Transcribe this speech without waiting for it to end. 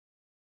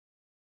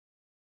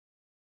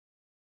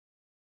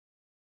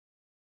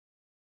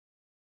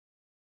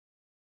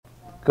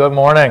Good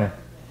morning.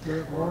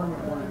 Good morning.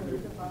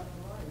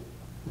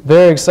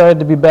 Very excited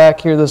to be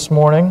back here this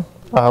morning.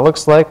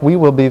 Looks like we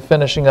will be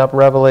finishing up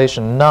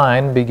Revelation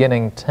 9,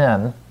 beginning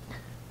 10.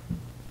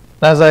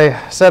 As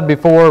I said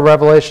before,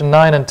 Revelation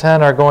 9 and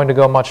 10 are going to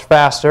go much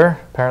faster.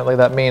 Apparently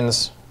that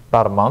means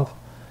about a month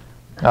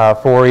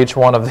for each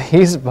one of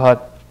these,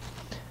 but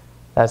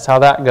that's how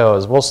that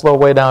goes. We'll slow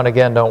way down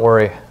again, don't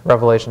worry.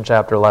 Revelation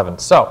chapter 11.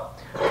 So,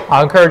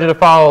 I'll encourage you to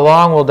follow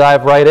along. We'll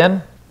dive right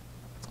in.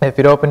 If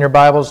you'd open your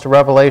Bibles to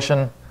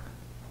Revelation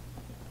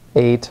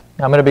 8.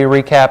 I'm going to be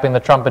recapping the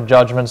trumpet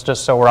judgments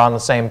just so we're on the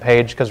same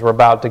page because we're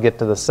about to get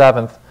to the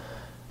 7th,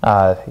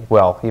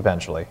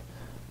 eventually.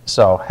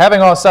 So, having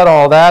said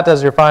all that,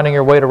 as you're finding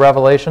your way to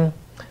Revelation,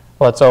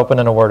 let's open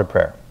in a word of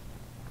prayer.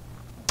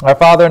 Our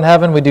Father in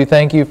heaven, we do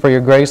thank you for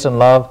your grace and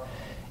love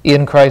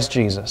in Christ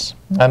Jesus.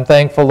 I'm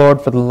thankful,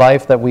 Lord, for the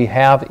life that we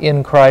have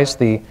in Christ,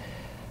 the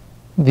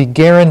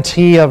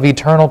guarantee of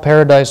eternal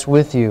paradise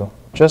with you,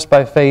 just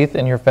by faith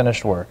in your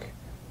finished work.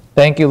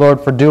 Thank you, Lord,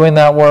 for doing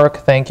that work.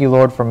 Thank you,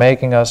 Lord, for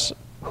making us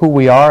who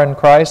we are in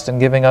Christ and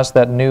giving us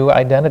that new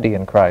identity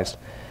in Christ.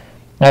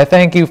 And I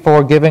thank you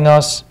for giving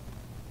us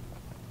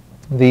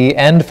the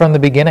end from the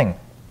beginning,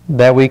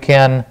 that we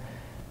can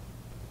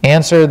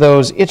answer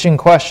those itching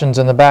questions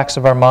in the backs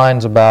of our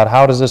minds about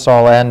how does this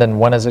all end and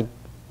when is it,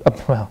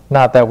 well,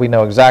 not that we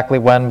know exactly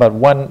when, but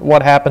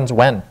what happens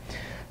when.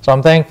 So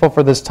I'm thankful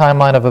for this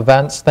timeline of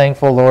events,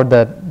 thankful, Lord,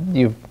 that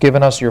you've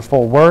given us your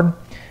full word,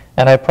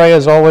 and I pray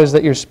as always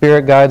that your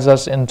Spirit guides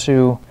us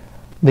into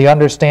the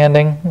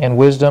understanding and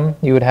wisdom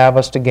you would have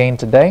us to gain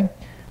today.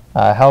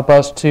 Help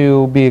us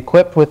to be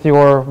equipped with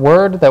your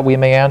word that we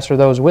may answer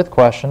those with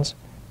questions,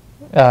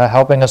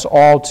 helping us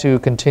all to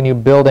continue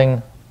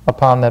building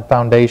upon that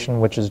foundation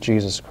which is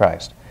Jesus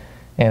Christ.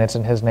 And it's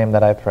in his name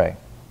that I pray.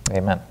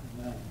 Amen.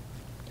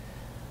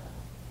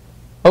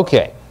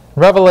 Okay,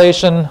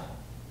 Revelation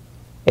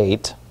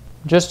 8.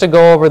 Just to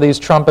go over these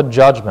trumpet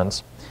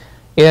judgments.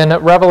 In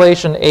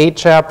Revelation 8,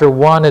 chapter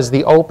 1 is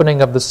the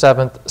opening of the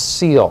 7th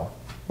seal.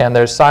 And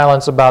there's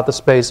silence about the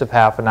space of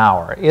half an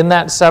hour. In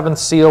that 7th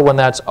seal, when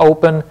that's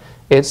open,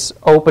 it's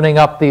opening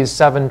up these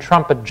 7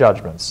 trumpet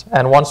judgments.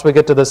 And once we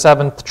get to the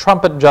 7th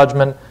trumpet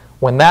judgment,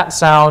 when that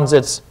sounds,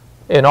 it's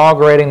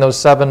inaugurating those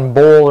 7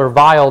 bowl or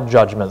vial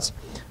judgments.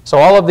 So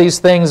all of these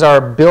things are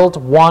built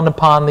one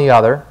upon the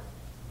other.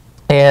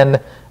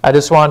 And I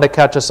just wanted to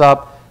catch us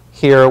up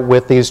here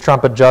with these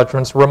trumpet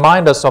judgments.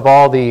 Remind us of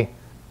all the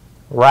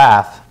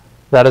wrath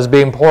that is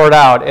being poured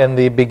out in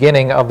the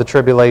beginning of the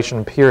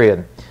tribulation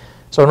period.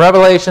 So in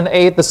Revelation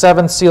 8, the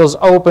 7th seal is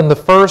open. The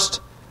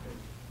first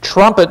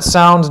trumpet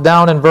sounds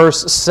down in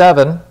verse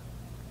 7.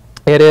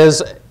 It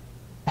is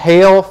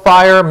hail,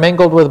 fire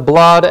mingled with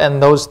blood,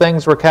 and those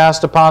things were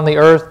cast upon the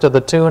earth to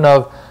the tune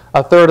of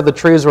 1/3 of the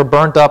trees were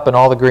burnt up and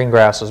all the green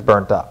grass was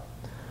burnt up.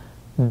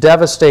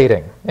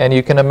 Devastating. And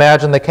you can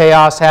imagine the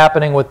chaos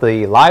happening with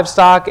the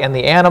livestock and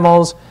the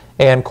animals,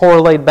 and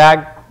correlate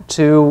back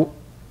to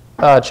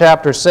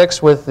chapter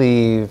 6 with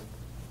the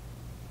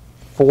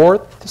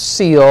 4th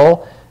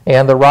seal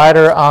and the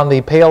rider on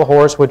the pale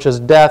horse, which is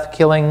death,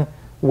 killing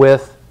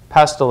with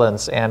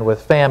pestilence and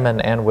with famine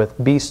and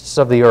with beasts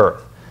of the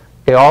earth.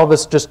 Okay, all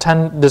this just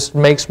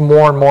makes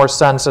more and more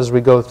sense as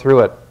we go through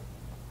it.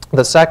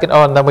 The second,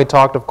 and then we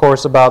talked, of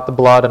course, about the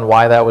blood and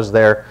why that was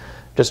there,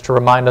 just to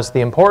remind us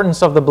the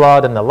importance of the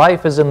blood, and the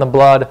life is in the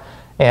blood,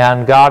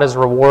 and God is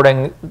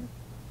rewarding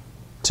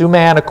to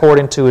man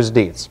according to his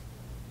deeds.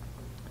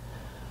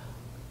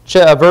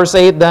 Verse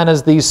 8 then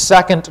is the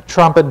second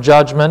trumpet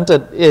judgment.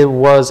 It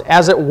was,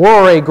 as it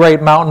were, a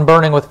great mountain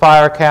burning with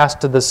fire cast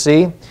to the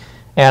sea,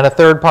 and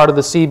 1/3 part of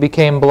the sea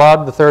became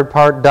blood, the 1/3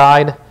 part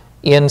died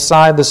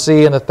inside the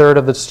sea, and 1/3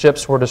 of the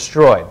ships were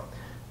destroyed.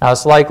 Now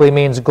this likely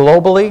means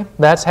globally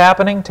that's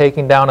happening,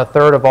 taking down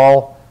 1/3 of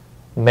all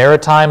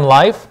maritime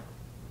life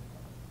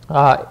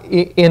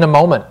in a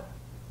moment.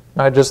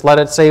 Just let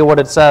it say what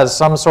it says,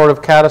 some sort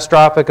of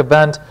catastrophic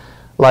event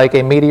like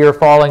a meteor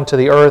falling to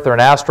the earth or an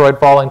asteroid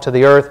falling to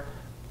the earth.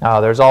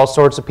 There's all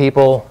sorts of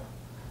people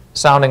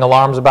sounding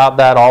alarms about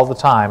that all the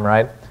time,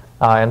 right?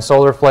 And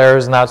solar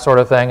flares and that sort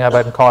of thing. I've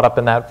been caught up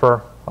in that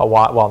for a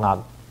while. Well, not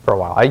for a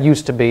while. I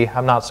used to be.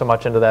 I'm not so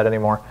much into that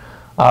anymore.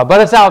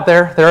 But it's out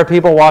there. There are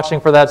people watching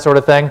for that sort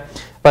of thing.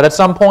 But at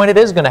some point it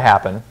is going to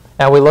happen.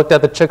 And we looked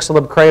at the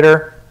Chicxulub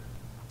crater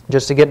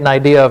just to get an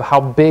idea of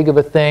how big of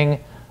a thing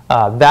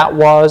that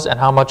was and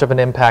how much of an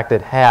impact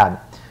it had.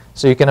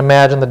 So you can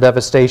imagine the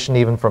devastation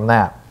even from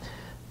that.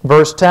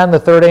 Verse 10, the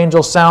 3rd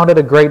angel sounded,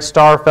 a great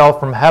star fell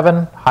from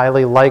heaven.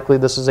 Highly likely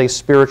this is a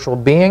spiritual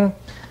being.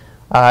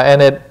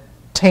 And it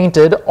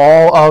tainted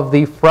all of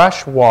the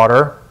fresh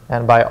water.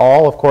 And by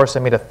all, of course, I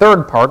mean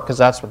 1/3 part, because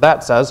that's what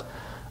that says.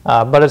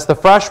 But it's the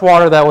fresh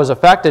water that was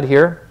affected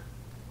here.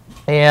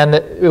 And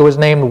it was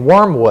named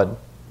wormwood.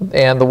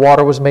 And the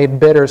water was made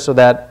bitter so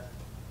that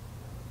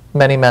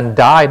many men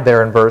died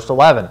there in verse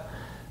 11.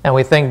 And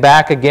we think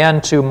back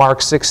again to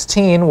Mark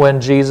 16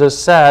 when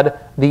Jesus said,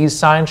 "These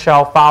signs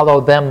shall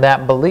follow them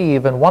that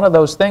believe." And one of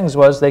those things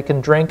was they can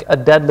drink a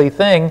deadly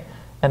thing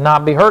and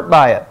not be hurt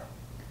by it.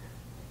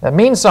 That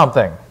means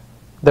something.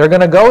 They're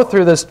going to go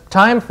through this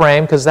time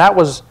frame, because that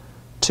was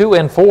to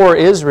and for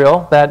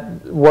Israel.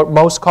 That what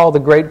most call the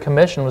Great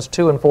Commission was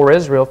to and for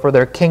Israel, for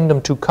their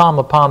kingdom to come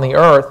upon the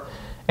earth.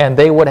 And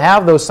they would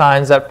have those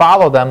signs that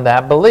follow them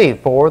that believe,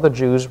 for the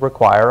Jews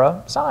require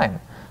a sign.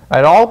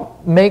 It all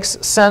makes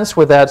sense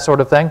with that sort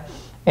of thing,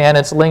 and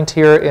it's linked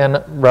here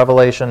in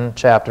Revelation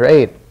chapter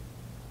 8.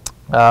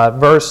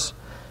 Verse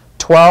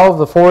 12,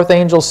 the fourth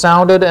angel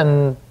sounded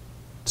and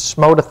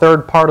smote a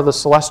third part of the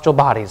celestial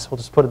bodies. We'll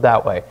just put it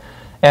that way.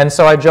 And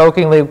so I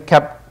jokingly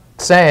kept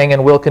saying,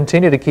 and will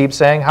continue to keep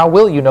saying, how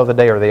will you know the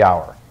day or the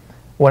hour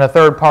when a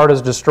third part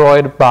is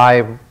destroyed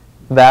by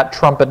that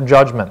trumpet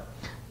judgment?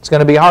 It's going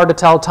to be hard to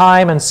tell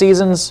time and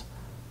seasons,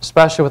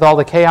 especially with all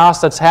the chaos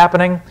that's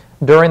happening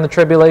during the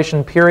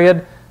tribulation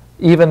period.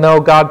 Even though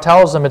God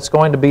tells them it's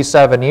going to be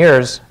 7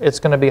 years, it's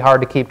going to be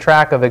hard to keep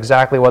track of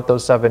exactly what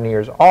those 7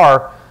 years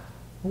are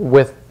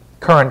with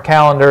current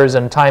calendars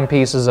and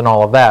timepieces and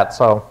all of that.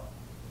 So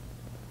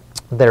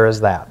there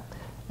is that.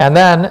 And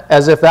then,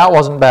 as if that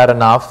wasn't bad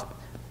enough,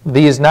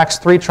 these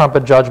next 3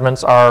 trumpet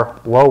judgments are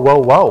whoa, whoa,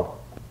 whoa.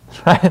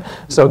 Right?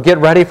 So get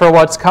ready for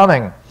what's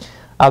coming.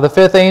 The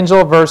fifth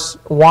angel, verse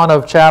 1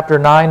 of chapter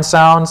 9,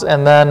 sounds,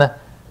 and then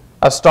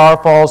a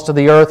star falls to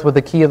the earth with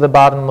the key of the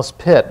bottomless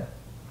pit.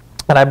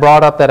 And I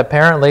brought up that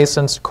apparently,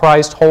 since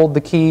Christ holds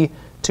the key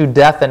to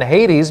death and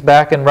Hades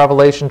back in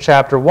Revelation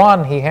chapter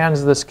 1, he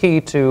hands this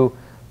key to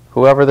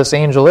whoever this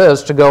angel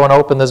is to go and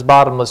open this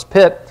bottomless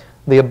pit,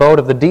 the abode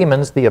of the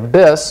demons, the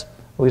abyss.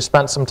 We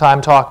spent some time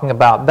talking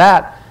about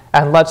that,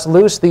 and lets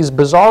loose these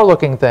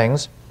bizarre-looking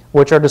things,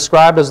 which are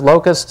described as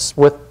locusts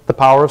with the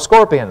power of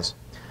scorpions.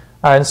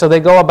 And so they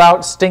go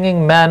about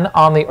stinging men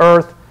on the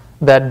earth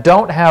that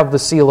don't have the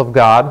seal of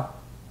God,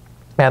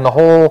 and the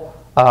whole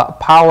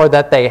power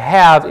that they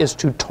have is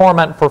to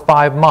torment for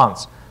 5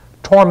 months.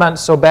 Torment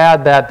so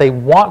bad that they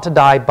want to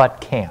die but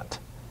can't.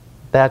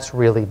 That's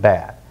really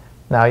bad.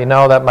 Now, you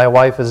know that my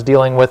wife is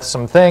dealing with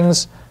some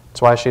things.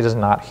 That's why she is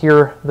not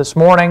here this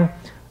morning,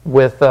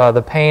 with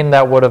the pain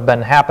that would have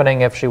been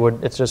happening if she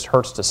would. It just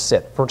hurts to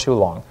sit for too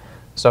long.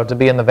 So to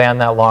be in the van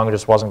that long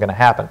just wasn't going to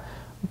happen.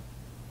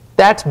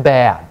 That's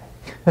bad.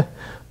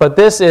 But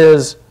this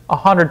is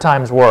 100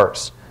 times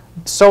worse.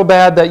 So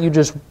bad that you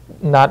just,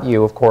 not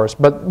you of course,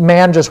 but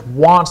man just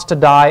wants to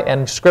die,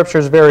 and Scripture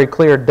is very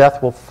clear,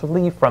 death will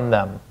flee from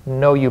them.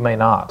 No, you may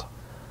not.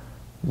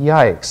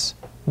 Yikes.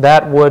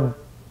 That would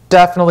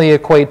definitely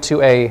equate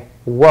to a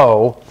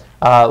woe,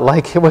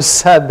 like it was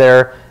said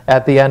there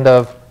at the end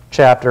of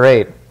chapter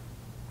 8.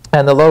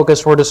 And the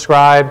locusts were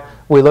described.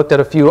 We looked at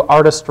a few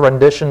artist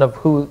rendition of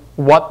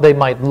what they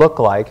might look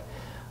like,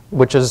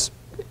 which is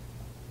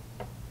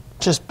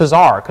just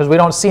bizarre, because we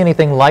don't see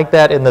anything like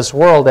that in this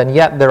world, and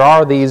yet there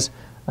are these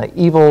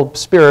evil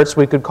spirits,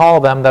 we could call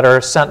them, that are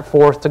sent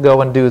forth to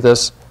go and do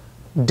this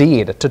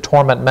deed, to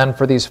torment men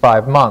for these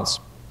 5 months.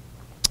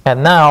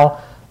 And now,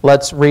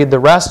 let's read the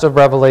rest of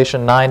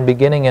Revelation 9,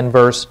 beginning in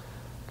verse,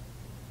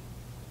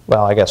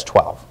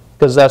 12,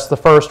 because that's the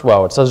first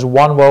woe. It says,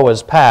 "One woe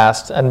is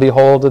past, and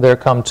behold, there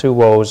come 2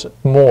 woes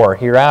more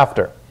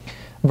hereafter."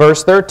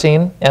 Verse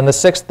 13, "And the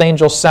sixth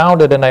angel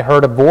sounded, and I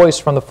heard a voice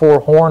from the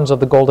 4 horns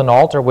of the golden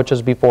altar which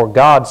is before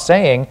God,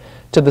 saying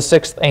to the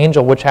sixth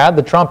angel which had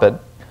the trumpet,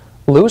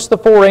 Loose the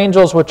 4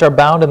 angels which are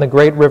bound in the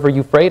great river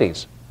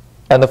Euphrates.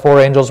 And the 4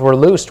 angels were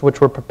loosed, which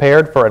were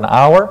prepared for an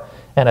hour,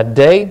 and a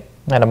day,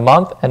 and a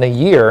month, and a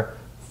year,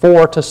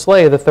 for to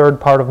slay the third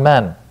part of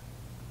men."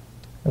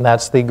 And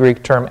that's the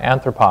Greek term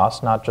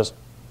anthropos, not just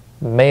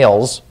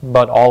males,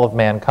 but all of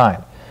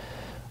mankind.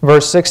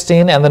 Verse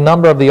 16, "And the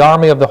number of the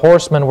army of the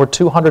horsemen were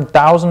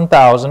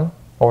 200,000,000,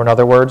 or in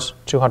other words,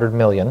 200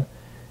 million.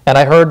 And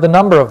I heard the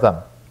number of them.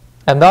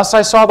 And thus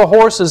I saw the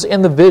horses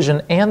in the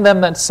vision, and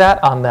them that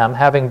sat on them,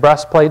 having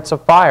breastplates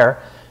of fire,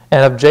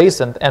 and of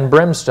jacinth and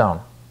brimstone.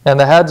 And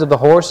the heads of the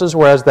horses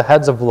were as the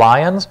heads of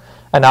lions,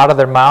 and out of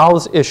their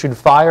mouths issued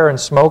fire and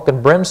smoke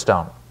and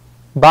brimstone.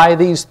 By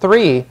these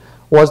 3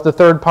 was the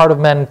third part of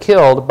men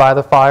killed, by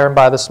the fire and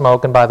by the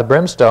smoke and by the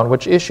brimstone,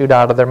 which issued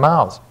out of their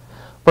mouths.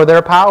 For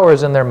their power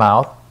is in their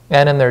mouth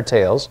and in their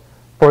tails,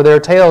 for their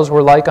tails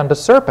were like unto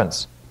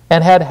serpents,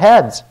 and had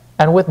heads,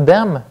 and with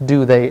them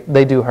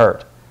they do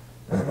hurt.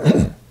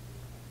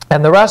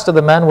 And the rest of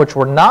the men which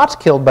were not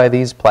killed by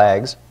these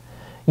plagues,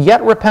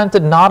 yet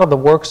repented not of the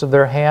works of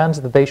their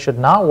hands, that they should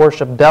not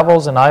worship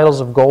devils and idols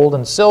of gold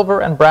and silver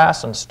and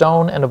brass and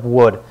stone and of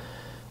wood,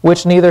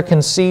 which neither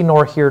can see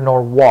nor hear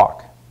nor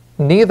walk.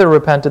 Neither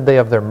repented they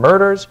of their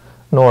murders,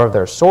 nor of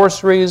their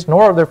sorceries,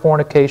 nor of their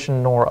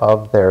fornication, nor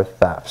of their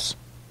thefts."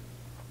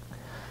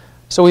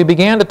 So we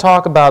began to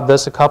talk about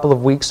this a couple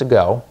of weeks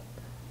ago.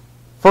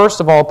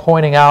 First of all,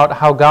 pointing out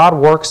how God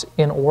works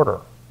in order.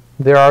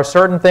 There are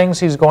certain things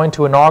He's going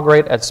to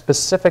inaugurate at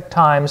specific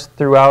times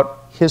throughout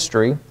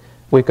history,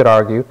 we could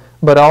argue,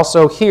 but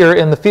also here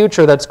in the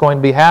future that's going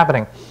to be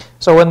happening.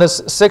 So when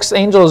this sixth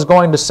angel is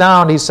going to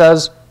sound, he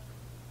says,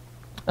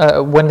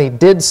 when he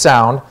did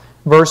sound,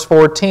 verse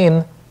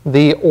 14,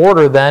 the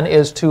order then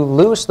is to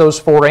loose those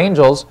 4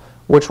 angels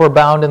which were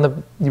bound in the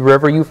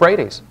river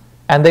Euphrates.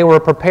 And they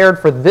were prepared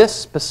for this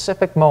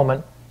specific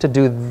moment to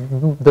do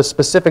the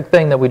specific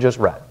thing that we just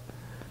read.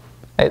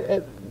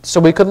 So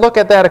we could look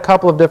at that a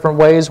couple of different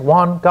ways.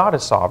 One, God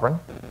is sovereign.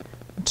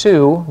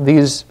 Two,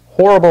 these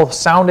horrible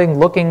sounding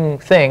looking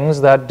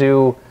things that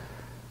do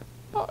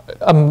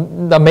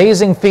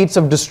amazing feats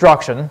of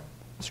destruction.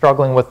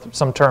 Struggling with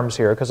some terms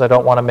here because I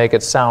don't want to make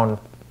it sound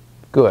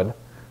good,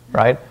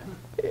 right?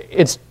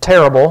 It's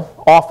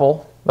terrible,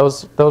 awful.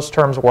 Those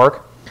terms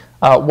work.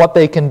 What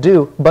they can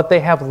do, but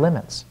they have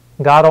limits.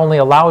 God only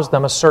allows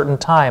them a certain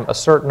time, a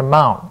certain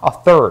amount, a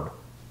third,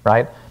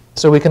 right?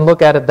 So we can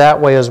look at it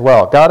that way as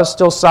well. God is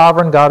still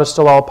sovereign. God is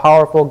still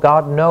all-powerful.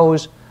 God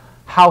knows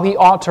how He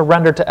ought to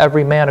render to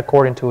every man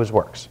according to his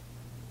works,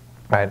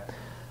 right?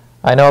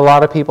 I know a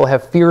lot of people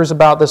have fears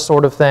about this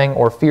sort of thing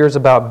or fears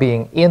about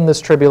being in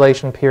this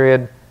tribulation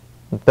period.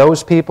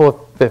 Those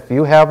people, if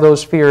you have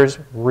those fears,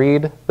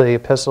 read the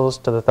epistles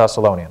to the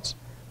Thessalonians.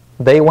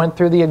 They went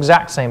through the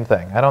exact same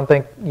thing. I don't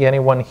think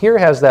anyone here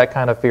has that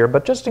kind of fear,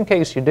 but just in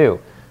case you do,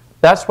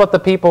 that's what the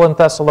people in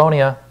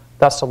Thessalonica,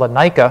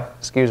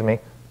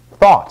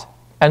 thought.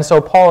 And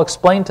so Paul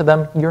explained to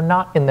them, you're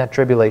not in that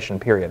tribulation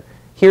period.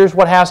 Here's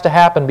what has to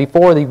happen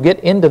before you get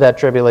into that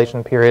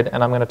tribulation period,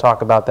 and I'm going to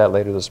talk about that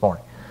later this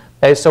morning.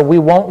 Okay, so we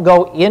won't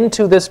go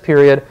into this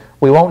period.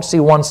 We won't see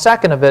 1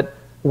 second of it.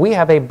 We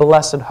have a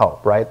blessed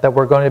hope, right? That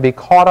we're going to be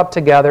caught up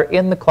together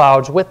in the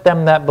clouds with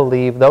them that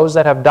believe. Those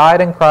that have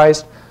died in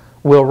Christ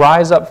will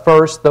rise up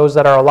first. Those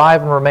that are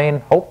alive and remain,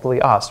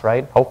 hopefully us,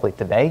 right? Hopefully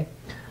today.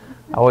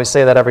 I always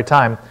say that every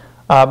time.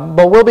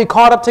 But we'll be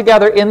caught up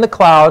together in the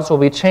clouds. We'll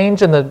be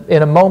changed in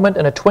a moment,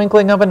 in a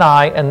twinkling of an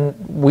eye, and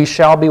we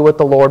shall be with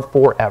the Lord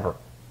forever.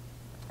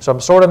 So I'm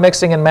sort of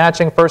mixing and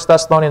matching 1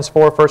 Thessalonians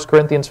 4, 1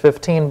 Corinthians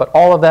 15, but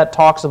all of that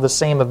talks of the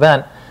same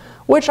event,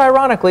 which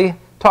ironically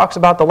talks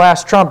about the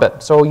last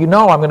trumpet. So you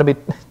know I'm going to be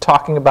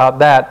talking about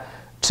that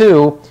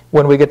too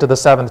when we get to the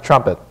 7th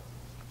trumpet.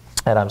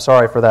 And I'm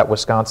sorry for that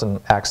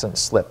Wisconsin accent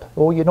slip.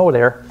 Oh, you know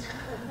there.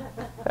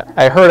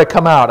 I heard it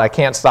come out. I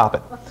can't stop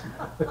it.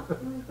 Will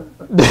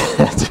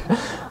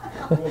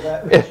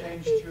that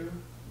change too?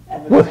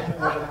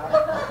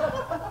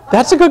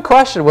 That's a good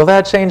question. Will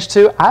that change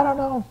too? I don't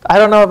know. I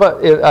don't know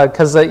about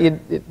because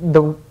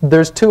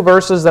there's 2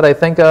 verses that I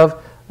think of.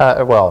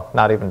 Well,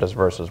 not even just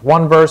verses.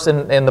 One verse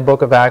in the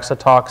book of Acts that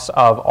talks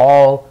of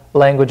all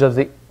language of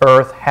the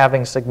earth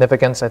having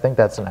significance. I think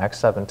that's in Acts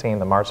 17,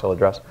 the Mars Hill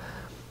Address.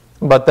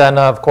 But then,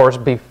 of course,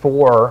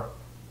 before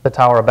the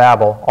Tower of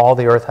Babel, all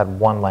the earth had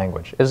one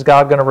language. Is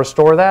God going to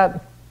restore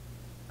that?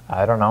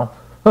 I don't know.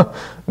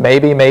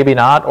 Maybe, maybe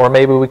not. Or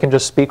maybe we can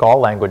just speak all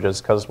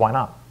languages, because why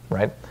not,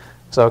 right?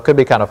 So it could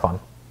be kind of fun.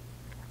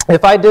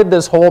 If I did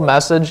this whole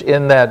message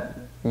in that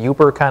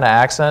Yooper kind of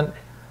accent,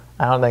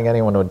 I don't think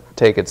anyone would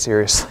take it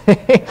seriously,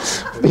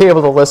 be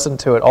able to listen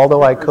to it,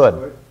 although I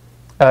could.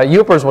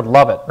 Yoopers would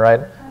love it, right?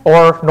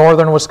 Or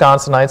northern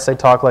Wisconsinites, they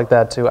talk like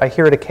that too. I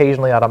hear it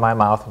occasionally out of my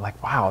mouth. I'm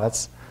like, wow,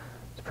 that's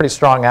a pretty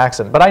strong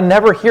accent. But I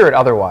never hear it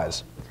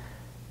otherwise.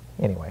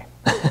 Anyway,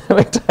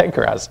 we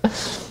digress.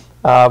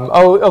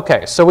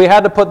 Okay, so we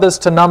had to put this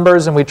to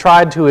numbers, and we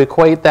tried to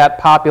equate that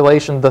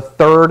population. The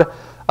third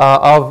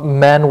of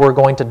men were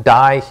going to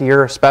die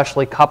here,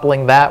 especially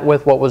coupling that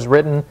with what was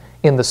written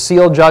in the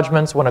seal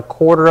judgments, when a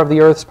quarter of the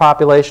earth's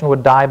population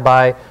would die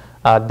by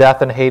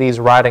death in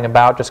Hades, riding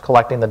about, just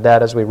collecting the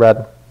dead, as we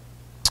read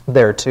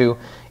there too.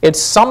 It's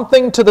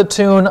something to the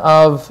tune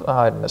of,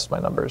 I missed my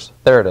numbers,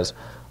 there it is,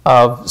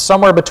 of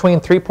somewhere between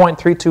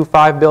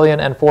 3.325 billion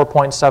and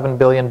 4.7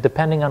 billion,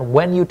 depending on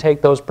when you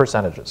take those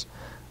percentages,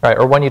 right,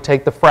 or when you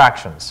take the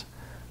fractions.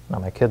 Now,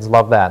 my kids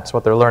love that. It's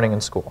what they're learning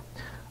in school.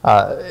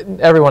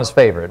 Everyone's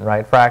favorite,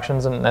 right,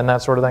 fractions and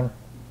that sort of thing.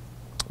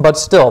 But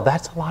still,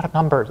 that's a lot of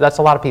numbers. That's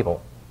a lot of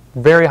people.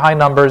 Very high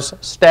numbers,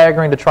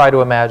 staggering to try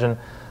to imagine.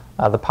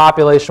 The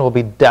population will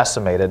be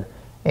decimated,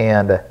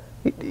 and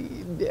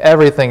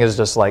everything is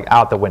just like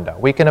out the window.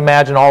 We can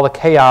imagine all the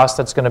chaos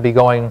that's going to be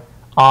going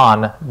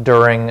on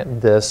during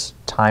this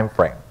time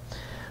frame.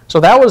 So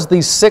that was the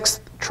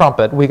 6th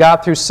trumpet. We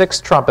got through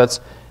 6 trumpets,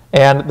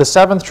 and the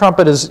 7th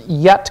trumpet is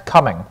yet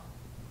coming.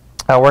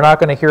 We're not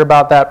going to hear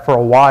about that for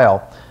a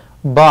while,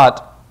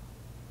 but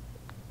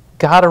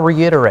got to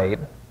reiterate,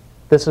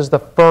 this is the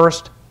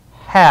first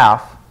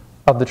half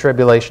of the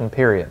tribulation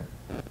period.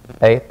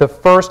 Okay? The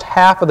first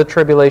half of the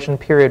tribulation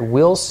period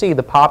will see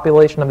the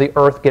population of the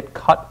earth get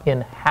cut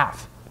in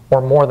half,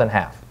 or more than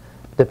half,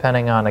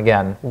 depending on,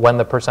 again, when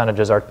the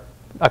percentages are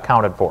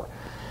accounted for.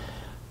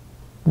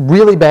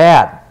 Really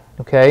bad,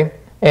 okay?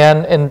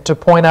 And to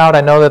point out,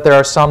 I know that there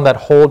are some that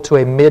hold to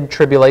a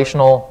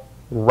mid-tribulational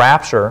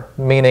rapture,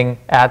 meaning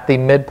at the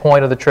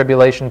midpoint of the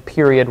tribulation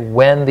period,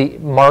 when the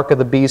mark of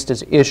the beast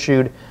is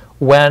issued,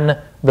 when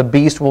the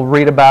beast we'll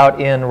read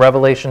about in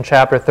Revelation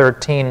chapter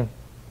 13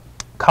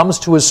 comes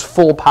to his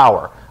full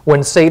power,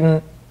 when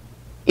Satan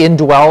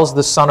indwells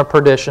the son of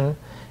perdition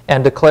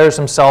and declares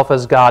himself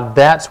as God.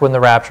 That's when the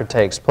rapture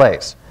takes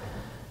place.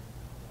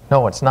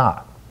 No, it's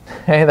not.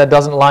 Okay, that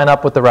doesn't line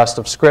up with the rest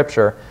of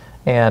Scripture,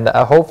 and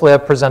hopefully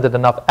I've presented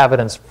enough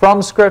evidence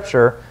from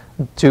Scripture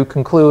to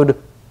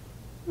conclude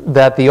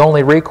that the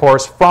only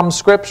recourse from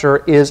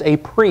Scripture is a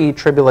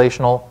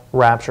pre-tribulational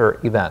rapture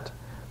event.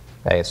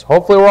 Okay, so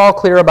hopefully we're all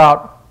clear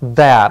about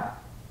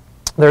that.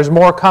 There's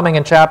more coming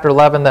in chapter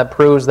 11 that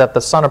proves that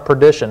the son of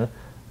perdition,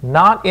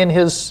 not in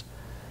his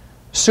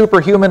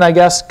superhuman, I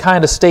guess,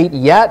 kind of state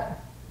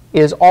yet,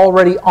 is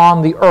already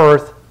on the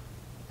earth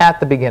at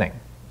the beginning.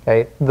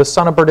 Okay? The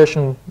son of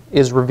perdition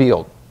is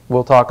revealed.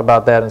 We'll talk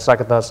about that in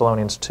 2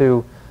 Thessalonians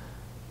 2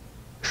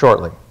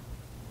 shortly.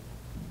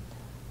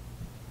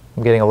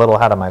 I'm getting a little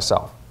ahead of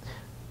myself.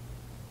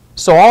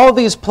 So all of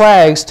these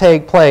plagues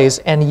take place,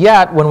 and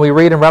yet when we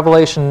read in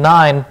Revelation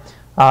 9,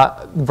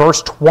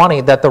 verse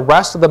 20, that the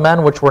rest of the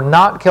men which were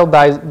not killed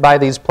by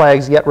these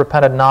plagues yet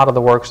repented not of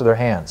the works of their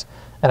hands.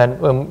 And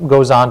it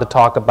goes on to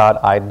talk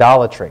about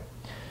idolatry.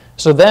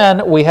 So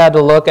then we had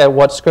to look at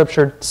what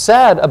Scripture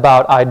said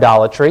about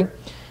idolatry,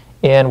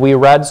 and we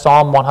read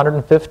Psalm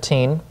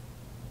 115.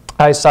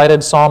 I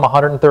cited Psalm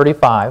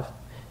 135,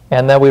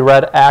 and then we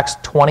read Acts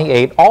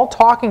 28, all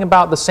talking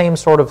about the same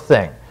sort of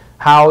thing.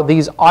 How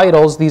these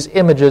idols, these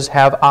images,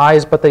 have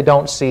eyes but they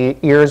don't see,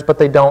 ears but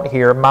they don't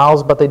hear,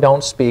 mouths but they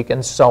don't speak,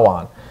 and so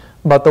on.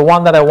 But the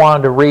one that I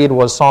wanted to read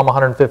was Psalm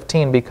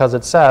 115 because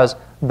it says,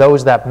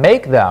 those that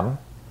make them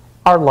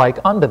are like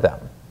unto them.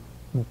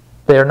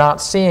 They're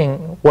not seeing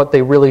what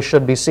they really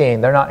should be seeing.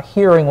 They're not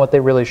hearing what they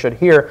really should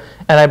hear.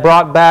 And I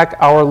brought back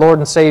our Lord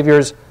and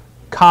Savior's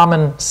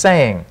common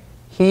saying,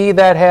 he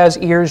that has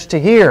ears to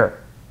hear,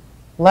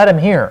 let him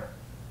hear.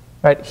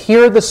 Right?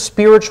 Hear the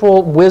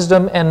spiritual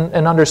wisdom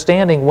and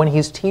understanding when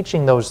he's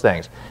teaching those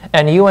things.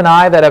 And you and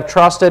I that have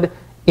trusted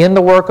in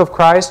the work of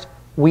Christ,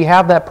 we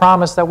have that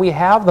promise that we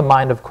have the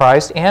mind of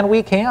Christ and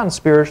we can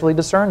spiritually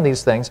discern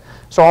these things.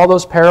 So all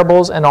those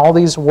parables and all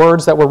these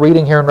words that we're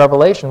reading here in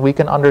Revelation, we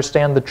can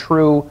understand the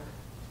true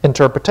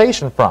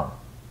interpretation from.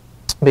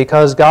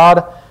 Because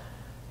God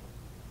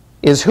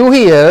is who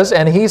he is,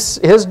 and his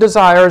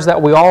desire is that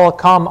we all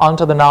come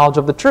unto the knowledge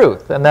of the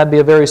truth. And that'd be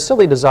a very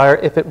silly desire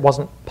if it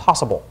wasn't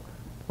possible.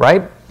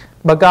 Right?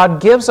 But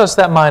God gives us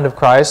that mind of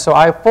Christ, so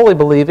I fully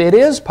believe it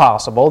is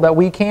possible that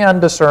we can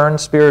discern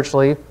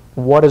spiritually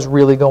what is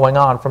really going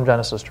on from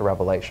Genesis to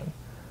Revelation.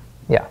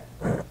 Yeah.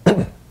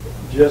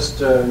 Just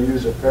to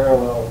use a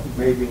parallel,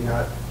 maybe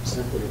not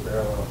simply a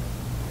parallel,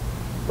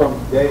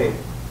 from today,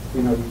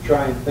 you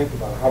try and think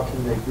about how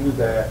can they do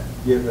that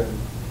given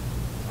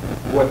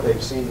what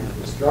they've seen in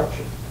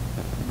destruction.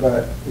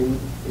 But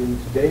in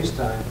today's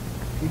time,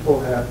 people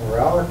have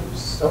morality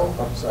so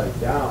upside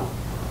down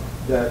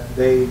that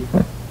they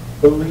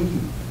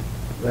believe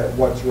that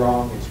what's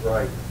wrong is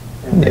right.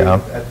 And they,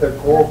 at their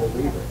core,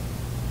 believe it.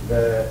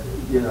 That,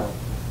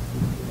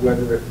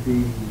 whether it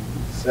be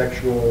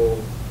sexual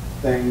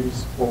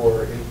things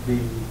or it be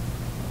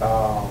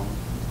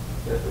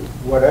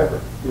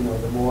whatever,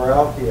 the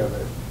morality of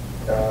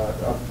it,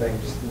 of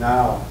things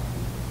now.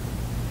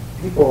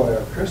 People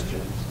that are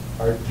Christians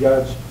are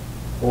judged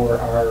for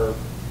our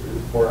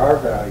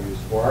values,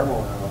 for our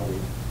morality.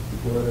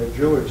 People that are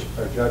Jewish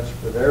are judged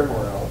for their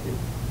morality,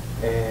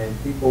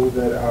 and people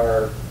that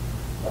are,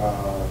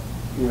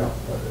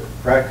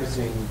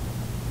 practicing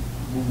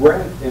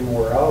rank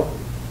immorality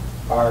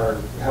are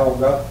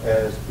held up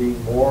as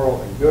being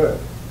moral and good.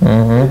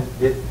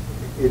 Mm-hmm.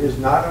 It is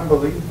not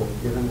unbelievable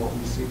given what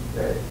we see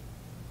today.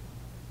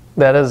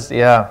 That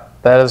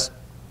is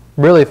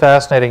really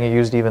fascinating. You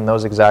used even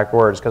those exact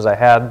words because I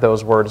had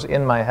those words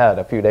in my head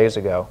a few days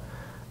ago,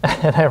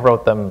 and I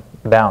wrote them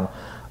down.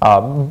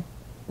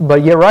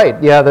 But you're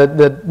right. Yeah,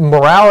 the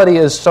morality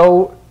is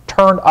so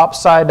turned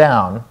upside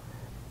down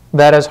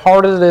that as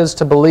hard as it is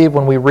to believe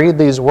when we read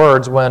these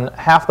words, when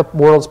half the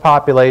world's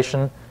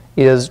population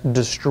is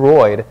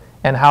destroyed,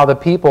 and how the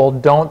people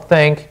don't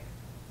think,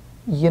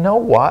 you know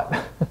what,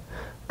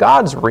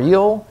 God's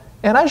real,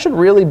 and I should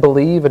really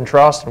believe and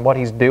trust in what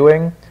he's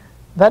doing.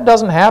 That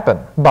doesn't happen,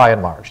 by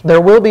and large.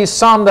 There will be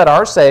some that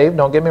are saved,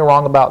 don't get me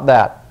wrong about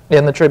that,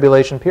 in the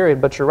tribulation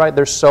period, but you're right,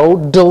 they're so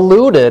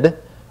deluded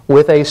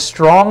with a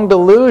strong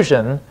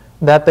delusion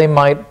that they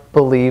might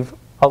believe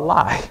a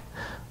lie,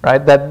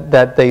 right?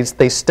 That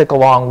they stick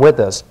along with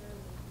this.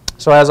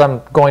 So as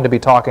I'm going to be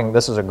talking,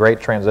 this is a great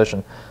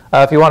transition.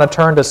 If you want to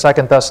turn to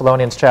 2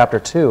 Thessalonians chapter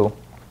 2,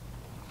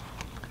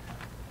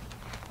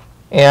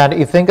 and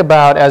you think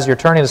about, as you're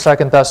turning to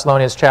 2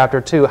 Thessalonians chapter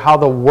 2, how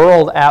the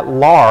world at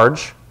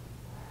large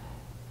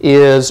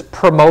is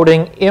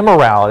promoting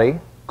immorality,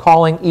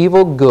 calling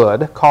evil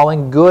good,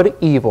 calling good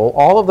evil.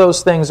 All of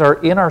those things are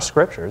in our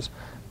scriptures,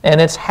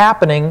 and it's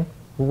happening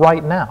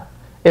right now.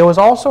 It was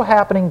also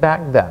happening back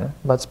then.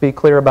 Let's be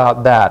clear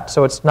about that.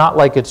 So it's not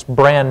like it's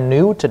brand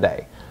new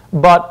today.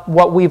 But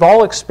what we've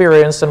all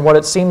experienced and what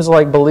it seems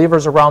like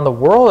believers around the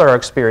world are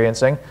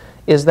experiencing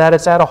is that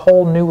it's at a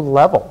whole new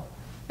level.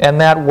 And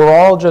that we're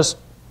all just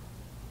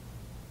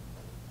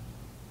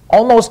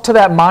almost to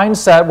that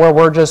mindset where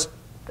we're just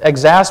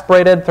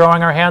exasperated,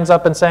 throwing our hands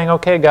up and saying,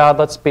 okay, God,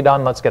 let's be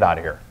done, let's get out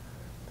of here.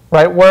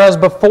 Right? Whereas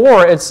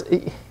before,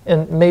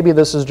 and maybe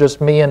this is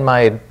just me and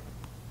my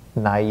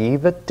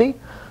naivety,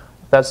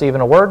 if that's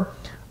even a word,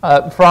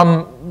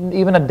 from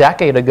even a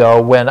decade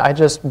ago when I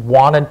just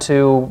wanted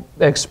to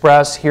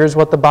express, here's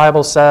what the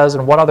Bible says,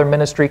 and what other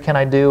ministry can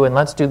I do, and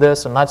let's do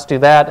this, and let's do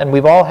that. And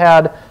we've all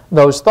had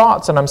those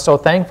thoughts, and I'm so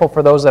thankful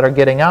for those that are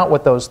getting out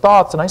with those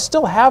thoughts, and I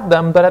still have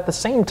them, but at the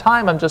same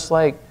time, I'm just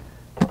like,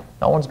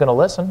 no one's going to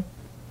listen.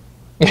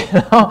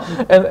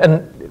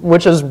 And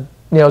which is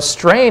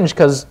strange,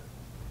 because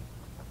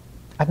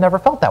I've never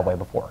felt that way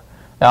before.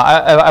 Now,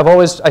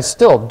 I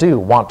still do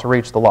want to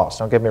reach the lost,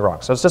 don't get me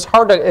wrong. So it's just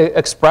hard to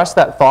express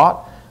that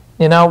thought,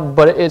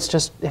 but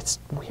it's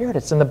weird.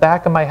 It's in the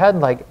back of my head,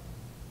 like,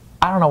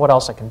 I don't know what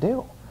else I can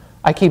do.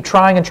 I keep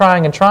trying and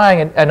trying and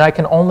trying, and I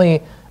can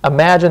only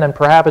imagine, and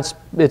perhaps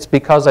it's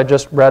because I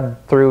just read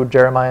through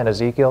Jeremiah and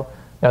Ezekiel,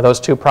 those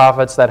two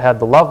prophets that had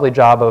the lovely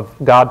job of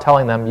God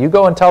telling them, you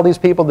go and tell these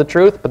people the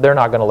truth, but they're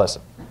not going to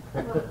listen.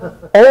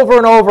 Over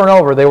and over and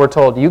over, they were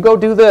told, you go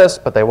do this,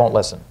 but they won't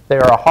listen. They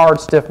are a hard,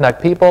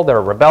 stiff-necked people.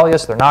 They're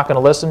rebellious. They're not going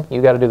to listen.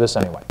 You got to do this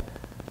anyway.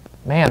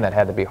 Man, that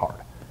had to be hard.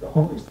 The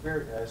Holy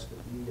Spirit has to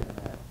be in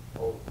that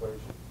whole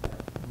equation.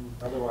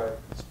 Otherwise,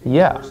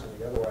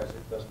 otherwise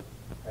it doesn't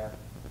happen.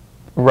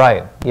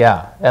 Right,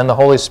 yeah. And the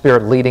Holy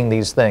Spirit leading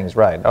these things,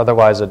 right.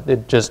 Otherwise,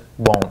 it just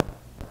won't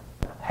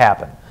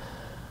happen.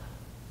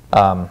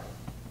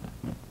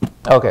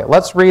 Okay,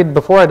 let's read,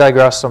 before I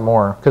digress some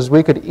more, because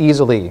we could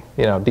easily,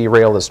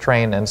 derail this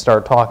train and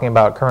start talking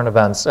about current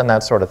events and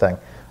that sort of thing.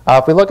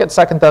 If we look at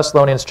 2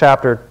 Thessalonians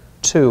chapter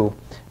 2,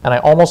 and I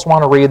almost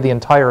want to read the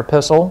entire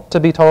epistle, to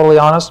be totally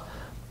honest,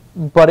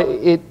 but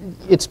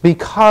it's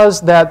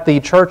because that the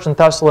church in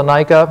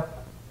Thessalonica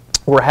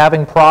were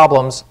having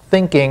problems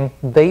thinking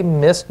they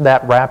missed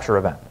that rapture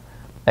event.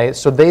 Okay?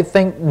 So they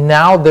think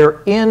now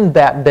they're in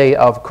that day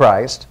of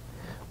Christ,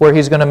 where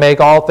he's going to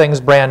make all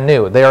things brand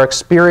new. They are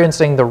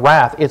experiencing the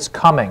wrath. It's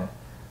coming.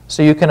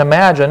 So you can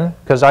imagine,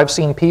 because I've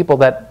seen people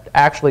that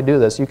actually do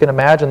this, you can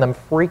imagine them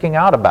freaking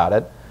out about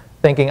it,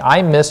 thinking,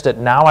 I missed it,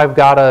 now I've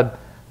got to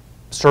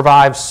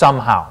survive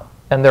somehow.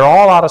 And they're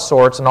all out of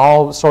sorts and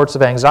all sorts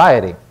of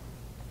anxiety.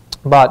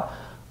 But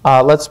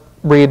let's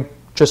read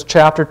just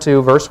chapter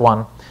 2, verse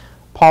 1.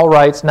 Paul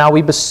writes, Now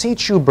we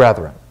beseech you,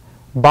 brethren,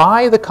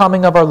 by the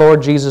coming of our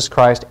Lord Jesus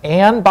Christ,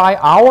 and by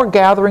our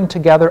gathering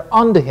together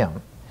unto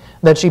him,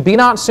 that ye be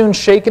not soon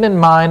shaken in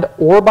mind,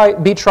 or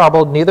be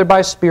troubled, neither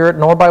by spirit,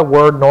 nor by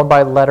word, nor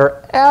by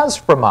letter, as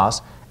from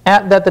us,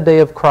 that the day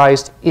of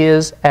Christ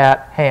is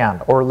at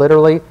hand. Or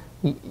literally,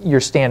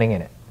 you're standing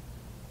in it.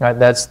 Right?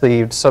 That's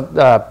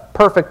the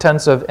perfect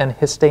tense of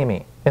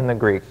enhistemi in the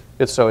Greek.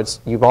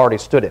 You've already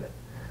stood in it.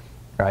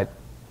 Right?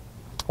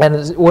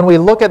 And when we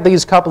look at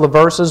these couple of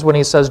verses, when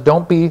he says,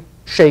 don't be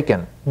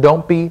shaken,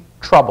 don't be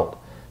troubled,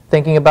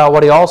 thinking about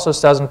what he also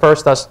says in 1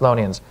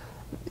 Thessalonians,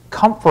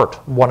 comfort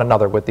one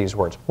another with these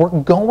words. We're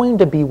going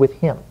to be with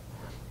him.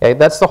 Okay?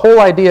 That's the whole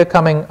idea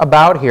coming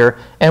about here,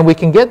 and we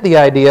can get the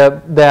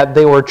idea that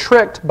they were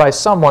tricked by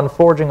someone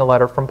forging a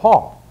letter from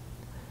Paul.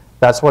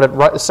 That's what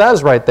it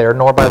says right there,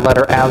 nor by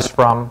letter as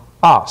from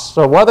us.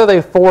 So whether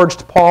they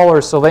forged Paul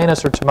or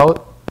Silvanus or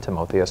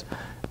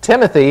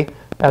Timothy,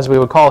 as we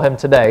would call him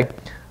today,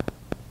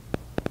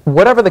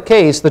 whatever the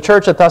case, the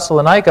church at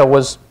Thessalonica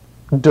was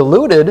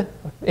deluded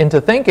into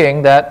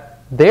thinking that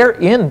they're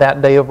in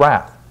that day of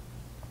wrath.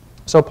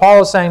 So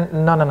Paul is saying,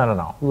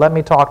 no, let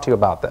me talk to you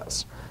about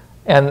this.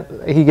 And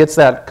he gets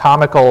that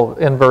comical,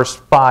 in verse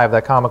 5,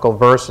 that comical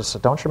verse, so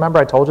don't you remember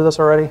I told you this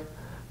already?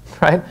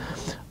 Right?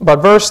 But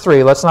verse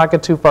 3, let's not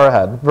get too far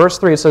ahead. Verse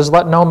 3 says,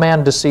 Let no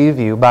man deceive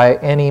you by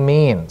any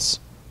means,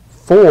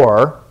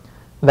 for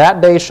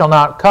that day shall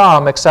not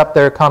come except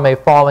there come a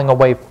falling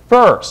away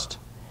first,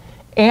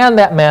 and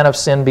that man of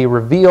sin be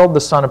revealed,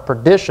 the son of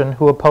perdition,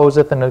 who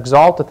opposeth and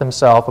exalteth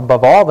himself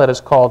above all that is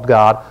called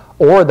God,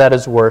 or that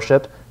is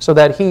worshipped, so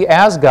that he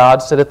as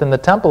God sitteth in the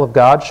temple of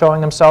God,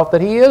 showing himself that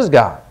he is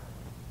God.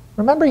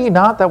 Remember ye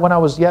not that when I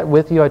was yet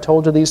with you I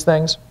told you these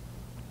things?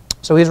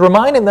 So he's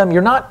reminding them,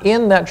 you're not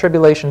in that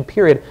tribulation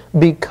period,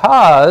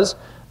 because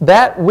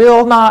that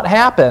will not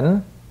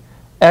happen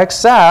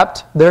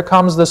except there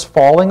comes this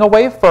falling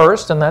away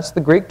first, and that's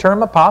the Greek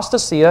term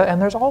apostasia, and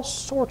there's all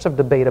sorts of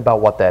debate about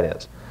what that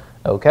is.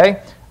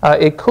 Okay?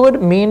 It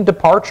could mean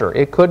departure.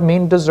 It could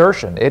mean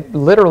desertion. It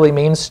literally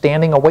means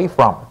standing away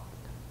from.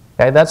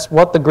 Okay? That's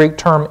what the Greek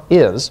term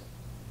is.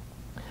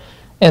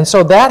 And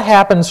so that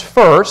happens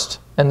first,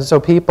 and so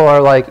people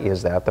are like,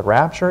 is that the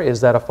rapture?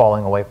 Is that a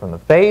falling away from the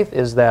faith?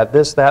 Is that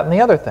this, that, and the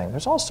other thing?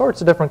 There's all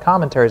sorts of different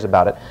commentaries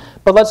about it.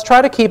 But let's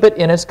try to keep it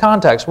in its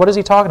context. What is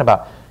he talking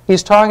about?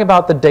 He's talking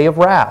about the day of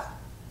wrath.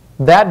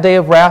 That day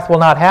of wrath will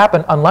not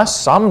happen unless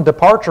some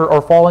departure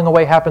or falling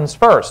away happens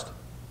first.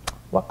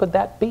 What could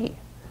that be?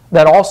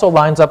 That also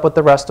lines up with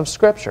the rest of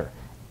Scripture.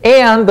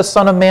 And the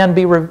Son of Man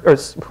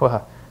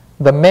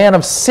the man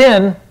of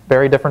sin,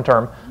 very different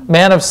term,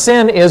 man of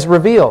sin is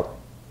revealed.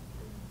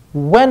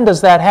 When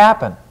does that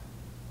happen?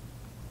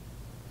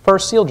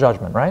 First seal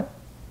judgment, right?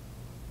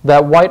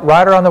 That white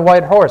rider on the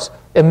white horse.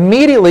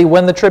 Immediately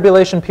when the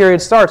tribulation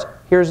period starts,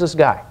 here's this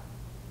guy.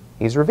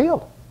 He's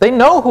revealed. They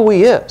know who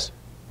he is.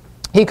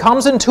 He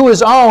comes into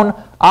his own,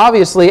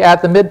 obviously,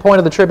 at the midpoint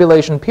of the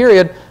tribulation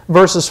period.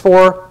 Verses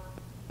 4,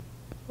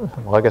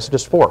 well, I guess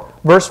just 4.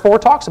 Verse 4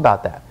 talks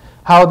about that.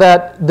 How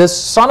that this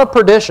son of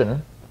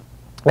perdition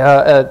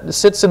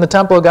sits in the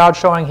temple of God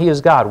showing he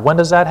is God. When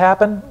does that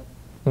happen?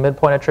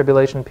 Midpoint of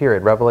tribulation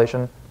period,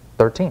 Revelation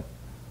 13.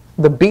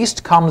 The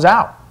beast comes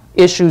out,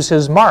 issues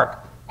his mark,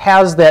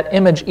 has that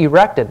image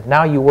erected.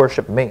 Now you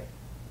worship me.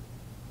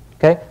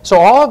 Okay? So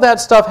all of that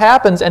stuff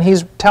happens, and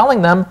he's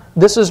telling them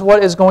this is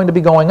what is going to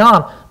be going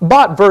on.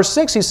 But verse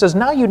 6, he says,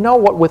 now you know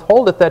what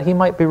withholdeth that he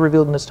might be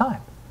revealed in his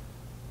time.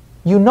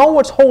 You know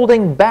what's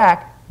holding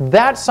back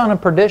that son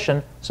of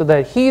perdition so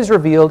that he's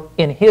revealed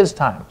in his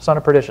time, son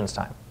of perdition's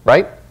time.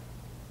 Right?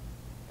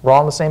 We're all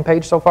on the same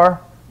page so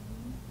far?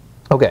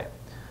 Okay.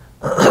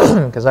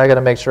 Because I got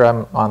to make sure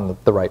I'm on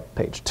the right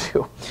page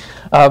too.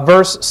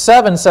 Verse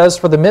 7 says,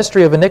 for the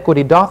mystery of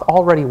iniquity doth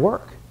already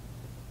work.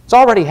 It's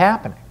already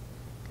happening.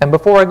 And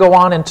before I go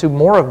on into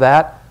more of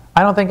that,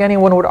 I don't think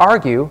anyone would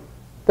argue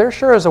there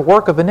sure is a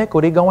work of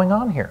iniquity going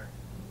on here.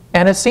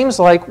 And it seems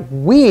like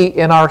we,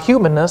 in our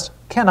humanness,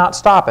 cannot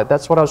stop it.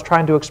 That's what I was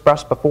trying to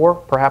express before,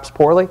 perhaps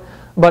poorly.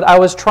 But I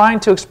was trying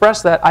to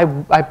express that.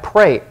 I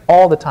pray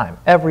all the time,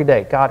 every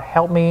day. God,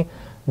 help me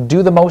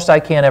do the most I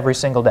can every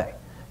single day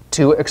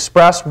to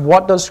express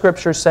what does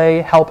Scripture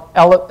say, help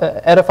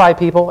edify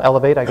people,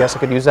 elevate, I guess I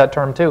could use that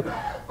term too,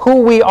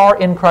 who we are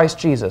in Christ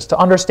Jesus, to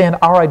understand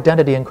our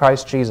identity in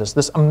Christ Jesus,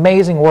 this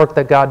amazing work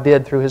that God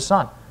did through His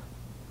Son.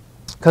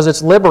 Because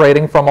it's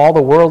liberating from all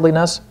the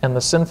worldliness and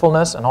the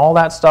sinfulness and all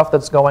that stuff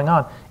that's going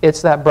on.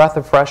 It's that breath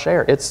of fresh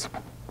air. It's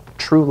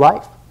true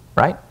life,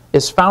 right?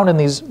 It's found in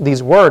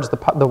these words,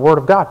 the Word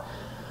of God.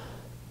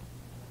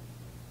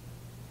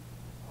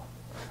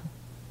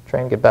 Try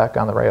and get back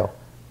on the rail.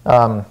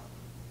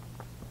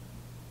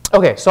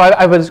 Okay, so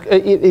I was,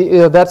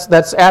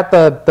 that's at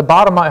the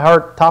bottom of my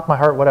heart, top of my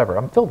heart, whatever.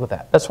 I'm filled with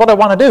that. That's what I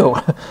want to do,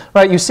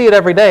 right? You see it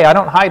every day. I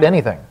don't hide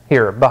anything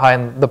here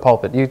behind the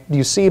pulpit.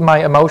 You see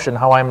my emotion,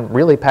 how I'm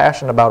really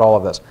passionate about all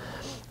of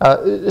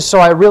this. So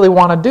I really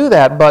want to do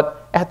that,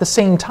 but at the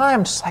same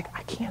time, just like,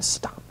 I can't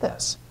stop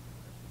this.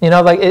 You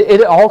know, like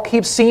it all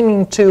keeps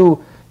seeming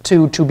to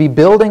be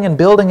building and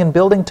building and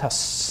building to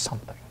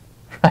something,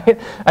 right?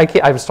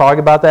 I was talking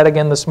about that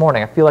again this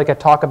morning. I feel like I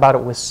talk about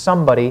it with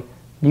somebody,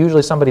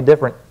 usually somebody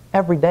different,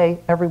 every day,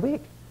 every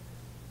week.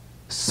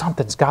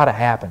 Something's got to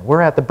happen.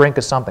 We're at the brink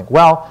of something.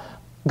 Well,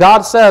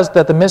 God says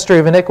that the mystery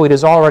of iniquity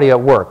is already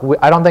at work.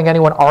 I don't think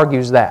anyone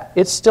argues that.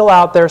 It's still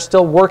out there,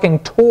 still working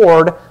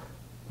toward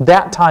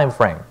that time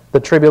frame, the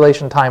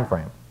tribulation time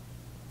frame.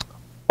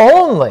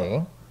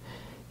 Only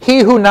he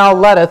who now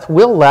letteth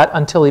will let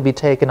until he be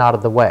taken out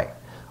of the way.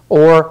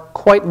 Or,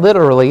 quite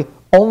literally,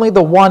 only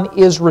the one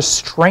is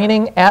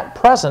restraining at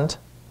present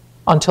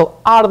until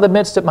out of the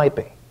midst it might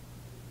be.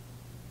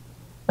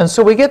 And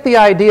so we get the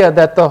idea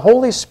that the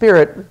Holy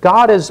Spirit,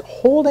 God is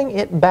holding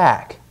it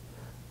back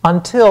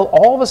until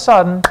all of a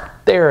sudden,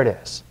 there it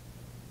is.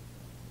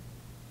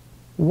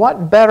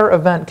 What better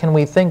event can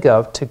we think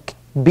of to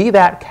be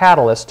that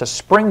catalyst, to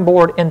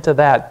springboard into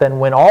that, than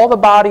when all the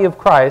body of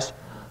Christ,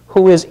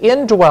 who is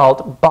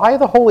indwelt by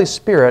the Holy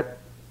Spirit,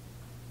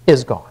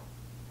 is gone?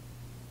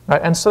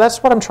 Right? And so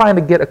that's what I'm trying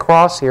to get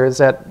across here, is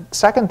that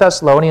 2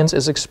 Thessalonians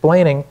is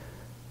explaining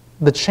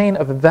the chain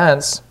of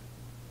events.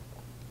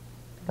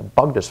 A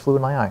bug just flew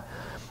in my eye.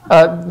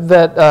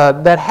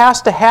 That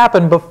has to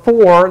happen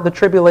before the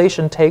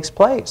tribulation takes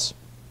place.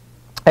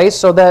 Okay,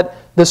 so that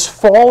this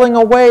falling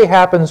away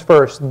happens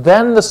first,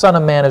 then the Son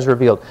of Man is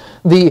revealed.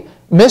 The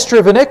mystery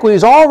of iniquity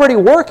is already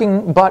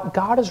working, but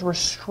God is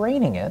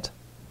restraining it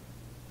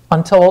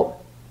until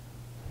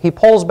He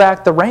pulls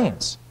back the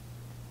reins.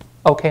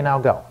 Okay, now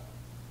go.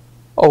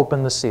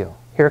 Open the seal.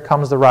 Here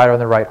comes the rider on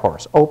the right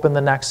horse. Open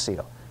the next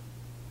seal.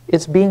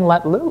 It's being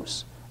let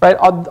loose. Right?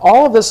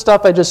 All of this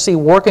stuff I just see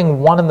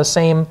working one and the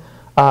same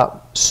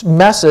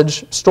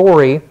message,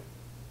 story,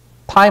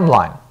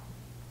 timeline.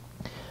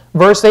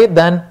 Verse 8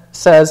 then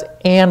says,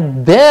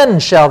 and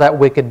then shall that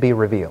wicked be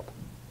revealed.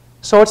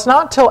 So it's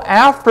not till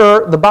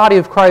after the body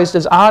of Christ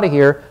is out of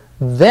here,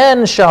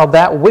 then shall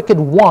that wicked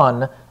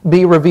one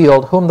be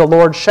revealed, whom the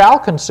Lord shall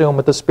consume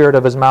with the spirit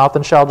of His mouth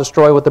and shall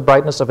destroy with the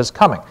brightness of His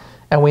coming.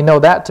 And we know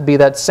that to be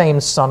that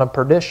same son of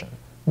perdition,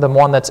 the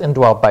one that's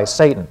indwelt by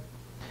Satan.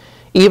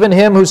 Even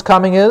him whose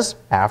coming is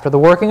after the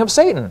working of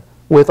Satan,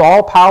 with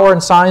all power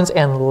and signs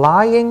and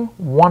lying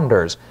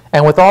wonders,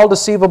 and with all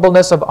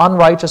deceivableness of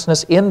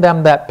unrighteousness in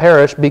them that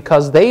perish,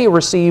 because they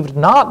received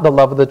not the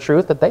love of the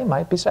truth, that they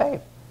might be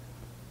saved.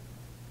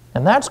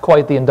 And that's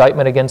quite the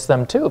indictment against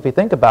them too, if you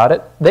think about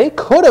it. They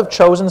could have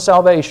chosen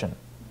salvation.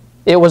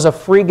 It was a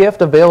free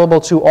gift available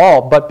to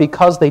all, but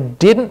because they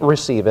didn't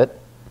receive it,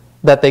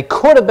 that they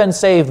could have been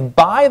saved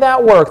by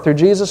that work through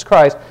Jesus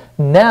Christ.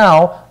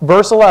 Now,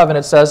 verse 11,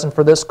 it says, and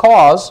for this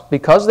cause,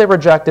 because they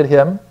rejected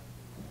Him,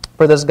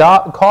 for this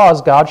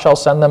cause God shall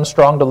send them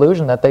strong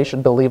delusion that they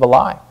should believe a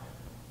lie.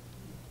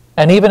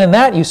 And even in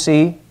that you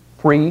see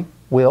free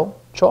will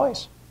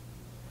choice.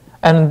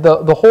 And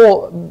the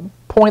whole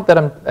point that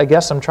I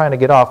guess I'm trying to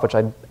get off, which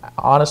I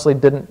honestly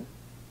didn't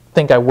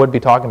think I would be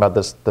talking about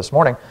this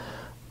morning,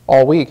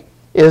 all week,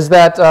 is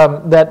that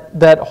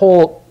that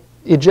whole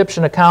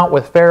Egyptian account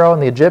with Pharaoh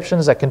and the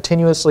Egyptians that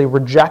continuously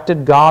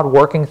rejected God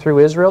working through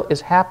Israel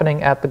is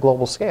happening at the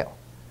global scale.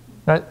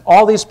 Right?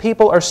 All these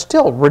people are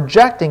still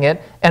rejecting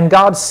it, and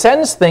God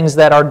sends things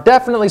that are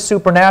definitely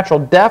supernatural,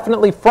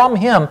 definitely from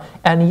Him,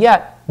 and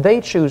yet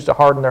they choose to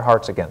harden their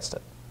hearts against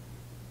it.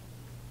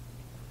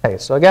 Okay,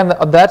 so again,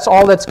 that's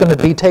all that's going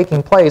to be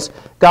taking place.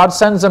 God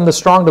sends them the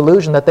strong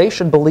delusion that they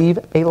should believe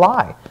a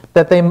lie,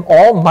 that they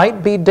all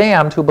might be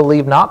damned who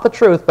believe not the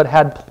truth, but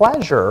had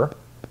pleasure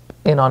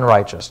in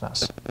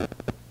unrighteousness.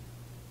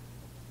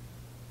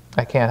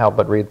 I can't help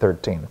but read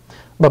 13.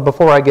 But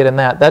before I get in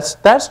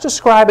that's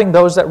describing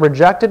those that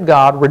rejected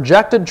God,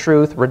 rejected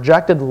truth,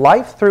 rejected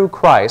life through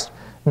Christ.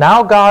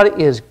 Now God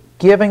is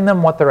giving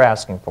them what they're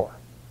asking for.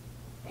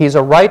 He's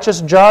a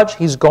righteous judge.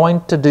 He's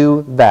going to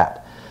do that.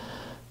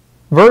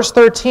 Verse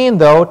 13,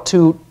 though,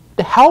 to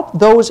help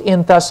those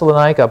in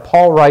Thessalonica,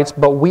 Paul writes,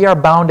 "But we are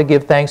bound to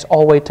give thanks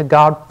always to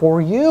God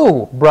for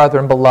you,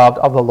 brethren beloved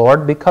of the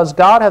Lord, because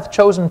God hath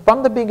chosen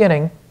from the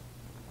beginning,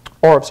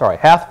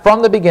 hath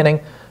from the beginning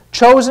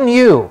chosen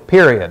you,"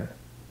 period.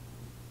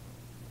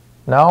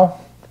 No?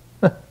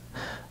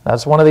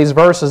 That's one of these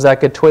verses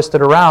that get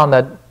twisted around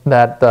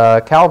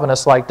that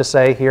Calvinists like to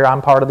say, here,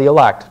 I'm part of the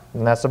elect,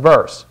 and that's a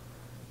verse.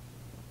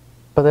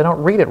 But they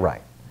don't read it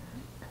right.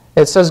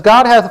 It says,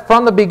 God hath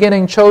from the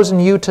beginning chosen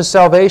you to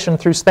salvation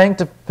through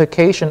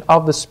sanctification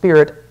of the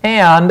Spirit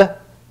and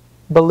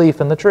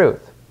belief in the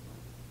truth.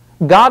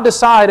 God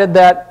decided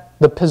that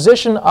the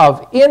position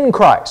of in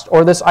Christ,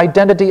 or this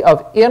identity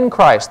of in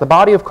Christ, the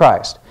body of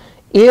Christ,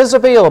 is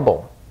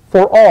available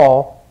for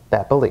all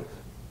that believe.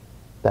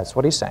 That's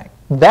what he's saying.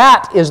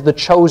 That is the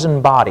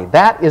chosen body.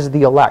 That is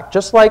the elect.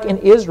 Just like in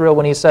Israel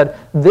when he said,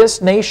 this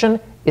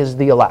nation is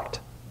the elect.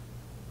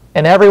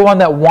 And everyone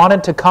that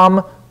wanted to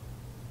come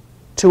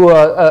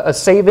to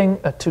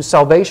to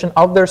salvation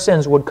of their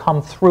sins would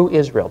come through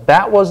Israel.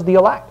 That was the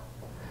elect.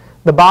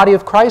 The body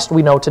of Christ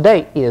we know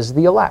today is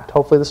the elect.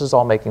 Hopefully this is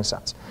all making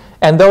sense.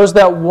 And those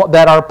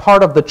that are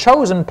part of the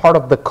chosen, part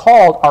of the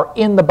called, are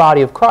in the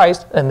body of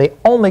Christ, and they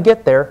only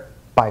get there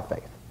by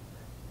faith.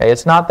 Okay?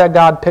 It's not that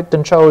God picked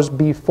and chose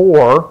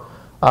before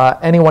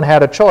anyone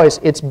had a choice.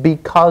 It's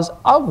because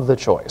of the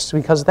choice,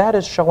 because that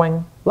is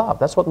showing love.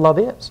 That's what love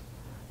is.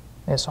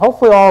 And so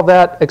hopefully all of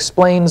that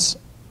explains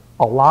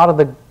a lot of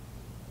the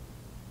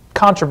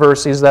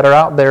controversies that are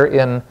out there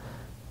in,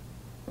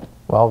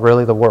 well,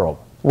 really the world.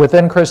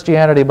 Within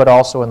Christianity, but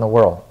also in the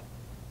world.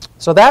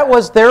 So that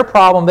was their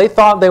problem. They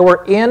thought they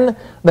were in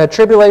the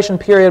tribulation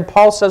period.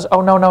 Paul says,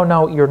 oh, no, no,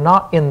 no, you're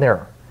not in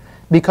there.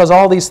 Because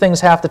all these things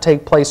have to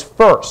take place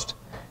first.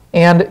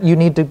 And you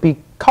need to be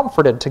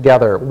comforted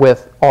together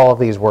with all of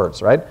these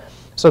words, right?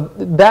 So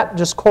that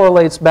just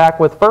correlates back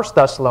with 1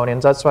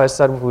 Thessalonians. That's why I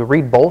said we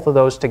read both of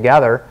those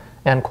together.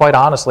 And quite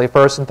honestly,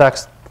 1st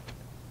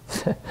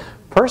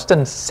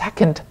and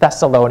 2nd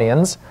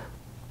Thessalonians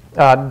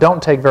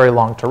don't take very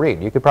long to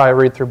read. You could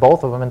probably read through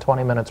both of them in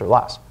 20 minutes or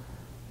less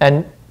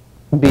and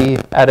be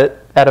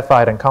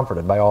edified and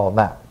comforted by all of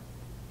that.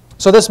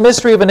 So this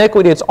mystery of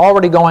iniquity, it's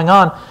already going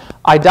on.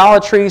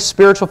 Idolatry,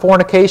 spiritual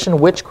fornication,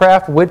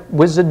 witchcraft,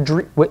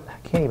 wizardry, I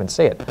can't even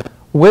say it.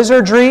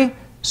 Wizardry,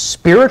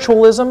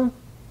 spiritualism,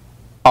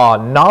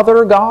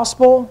 another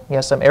gospel.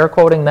 Yes, I'm air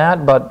quoting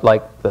that, but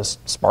like the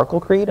Sparkle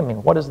Creed, I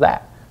mean, what is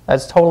that?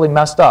 That's totally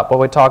messed up. What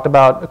we talked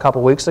about a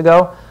couple weeks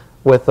ago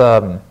with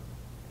the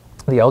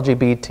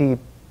LGBT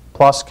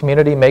plus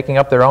community making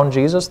up their own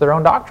Jesus, their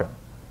own doctrine.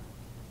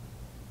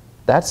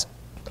 That's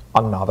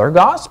another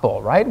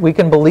gospel, right? We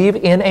can believe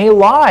in a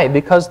lie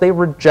because they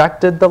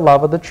rejected the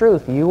love of the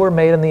truth. You were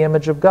made in the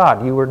image of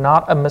God. You were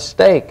not a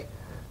mistake.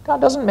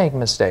 God doesn't make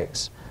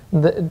mistakes.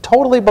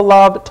 Totally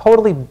beloved,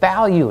 totally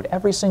valued,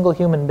 every single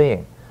human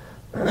being.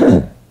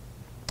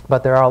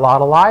 But there are a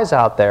lot of lies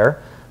out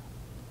there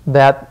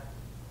that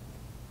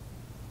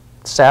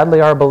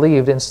sadly are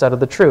believed instead of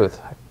the truth.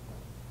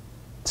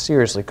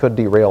 Seriously, could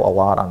derail a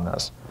lot on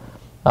this.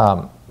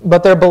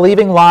 But they're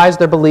believing lies,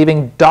 they're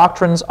believing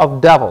doctrines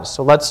of devils.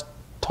 So let's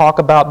talk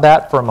about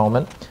that for a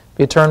moment. If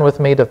you turn with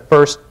me to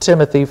 1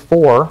 Timothy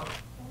 4.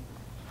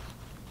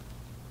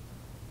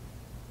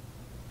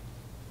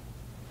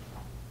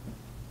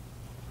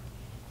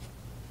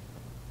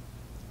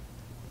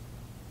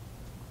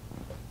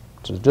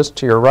 Which is just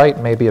to your right,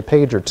 maybe a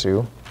page or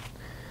two.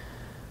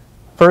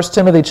 1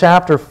 Timothy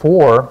chapter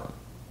 4,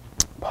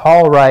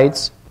 Paul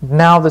writes,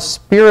 Now the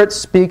Spirit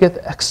speaketh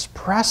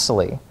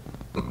expressly,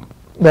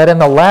 that in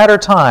the latter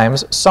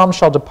times some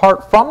shall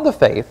depart from the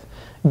faith,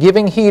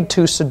 giving heed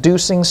to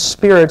seducing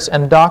spirits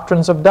and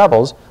doctrines of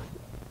devils,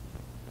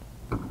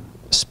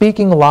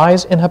 speaking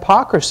lies in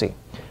hypocrisy,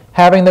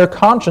 having their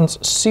conscience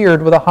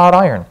seared with a hot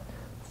iron,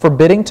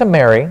 forbidding to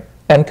marry,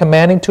 and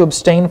commanding to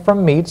abstain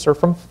from meats or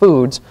from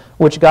foods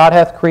which God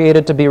hath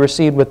created to be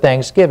received with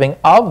thanksgiving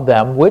of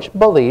them which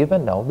believe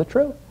and know the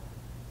truth.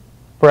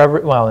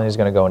 Well, and he's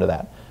going to go into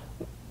that.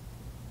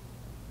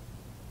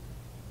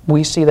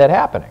 We see that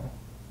happening.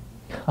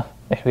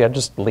 Maybe I'll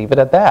just leave it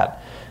at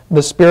that.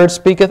 The Spirit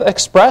speaketh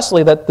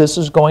expressly that this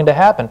is going to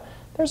happen.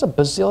 There's a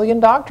bazillion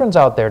doctrines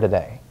out there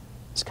today.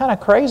 It's kind of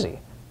crazy.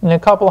 And a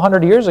couple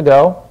hundred years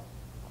ago,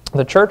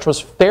 the church was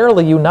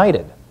fairly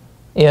united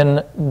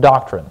in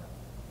doctrine.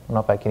 I don't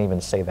know if I can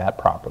even say that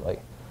properly.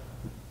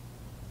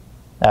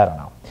 I don't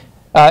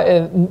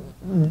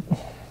know.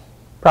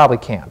 Probably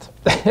can't.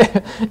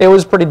 It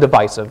was pretty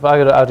divisive.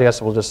 I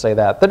guess we'll just say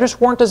that. There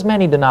just weren't as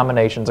many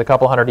denominations a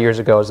couple hundred years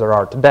ago as there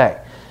are today.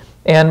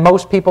 And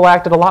most people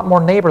acted a lot more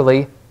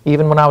neighborly,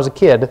 even when I was a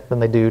kid, than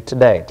they do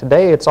today.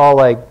 Today it's all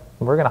like,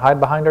 we're going to hide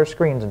behind our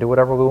screens and do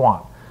whatever we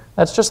want.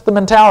 That's just the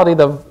mentality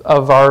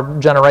of our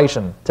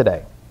generation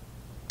today.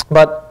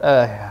 But,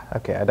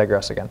 okay, I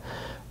digress again.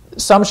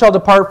 Some shall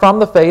depart from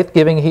the faith,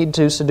 giving heed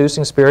to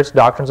seducing spirits,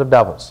 doctrines of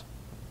devils.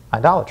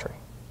 Idolatry.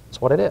 That's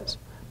what it is.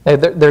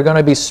 They're going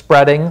to be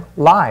spreading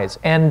lies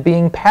and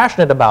being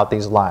passionate about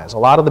these lies. A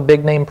lot of the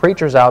big-name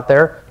preachers out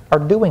there are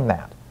doing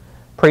that.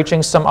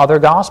 Preaching some other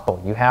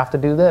gospel. You have to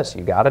do this.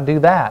 You got to do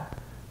that.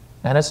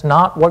 And it's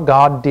not what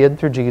God did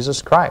through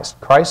Jesus Christ.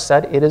 Christ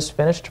said it is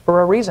finished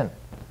for a reason.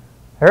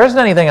 There isn't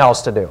anything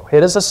else to do.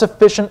 It is a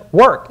sufficient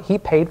work. He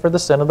paid for the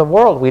sin of the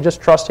world. We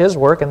just trust His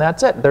work and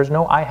that's it. There's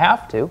no I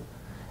have to.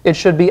 It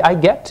should be I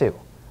get to.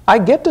 I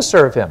get to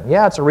serve Him.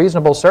 Yeah, it's a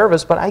reasonable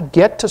service, but I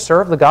get to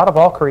serve the God of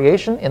all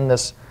creation in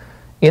this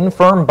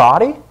infirm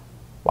body?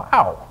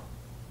 Wow.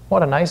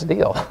 What a nice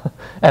deal.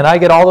 And I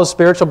get all those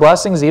spiritual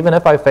blessings even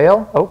if I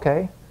fail?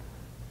 Okay.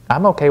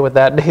 I'm okay with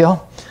that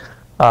deal.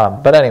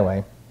 But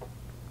anyway.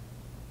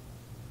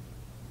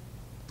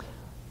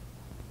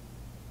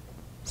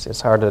 See,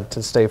 it's hard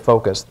to stay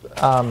focused.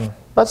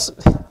 Let's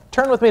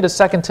turn with me to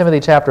 2 Timothy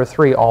chapter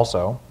 3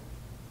 also.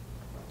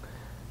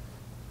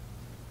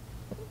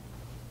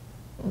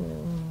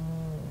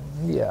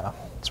 Yeah,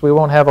 so we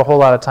won't have a whole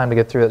lot of time to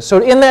get through it.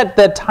 So in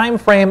that time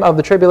frame of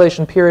the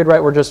tribulation period,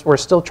 right, we're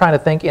still trying to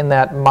think in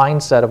that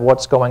mindset of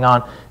what's going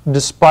on,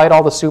 despite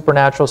all the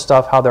supernatural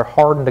stuff, how they're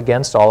hardened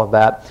against all of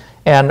that,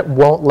 and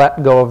won't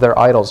let go of their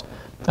idols.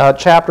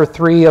 Chapter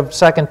 3 of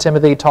 2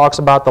 Timothy talks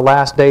about the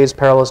last days,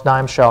 perilous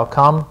times shall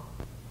come.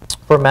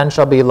 For men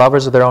shall be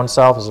lovers of their own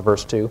selves,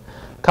 verse 2.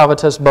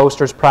 Covetous,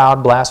 boasters,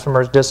 proud,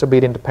 blasphemers,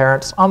 disobedient to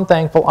parents,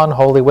 unthankful,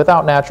 unholy,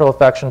 without natural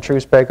affection,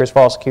 truce breakers,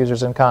 false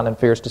accusers, incontinent,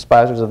 fierce,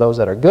 despisers of those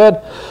that are good,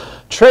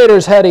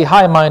 traitors, heady,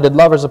 high-minded,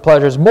 lovers of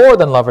pleasures, more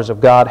than lovers of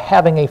God,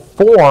 having a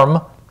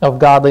form of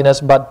godliness,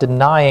 but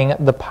denying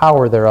the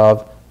power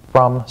thereof.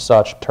 From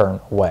such turn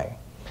away.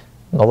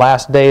 In the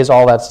last days,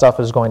 all that stuff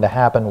is going to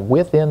happen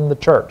within the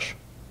church,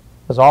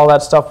 because all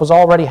that stuff was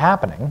already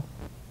happening,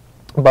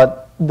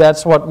 but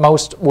that's what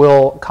most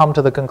will come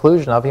to the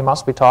conclusion of. He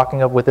must be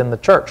talking of within the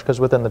church,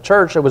 because within the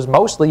church it was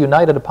mostly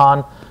united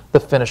upon the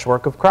finished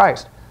work of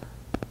Christ.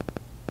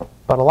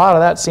 But a lot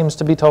of that seems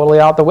to be totally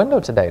out the window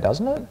today,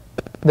 doesn't it?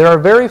 There are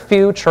very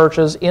few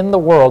churches in the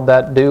world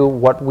that do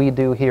what we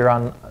do here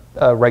on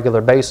a regular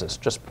basis.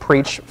 Just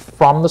preach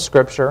from the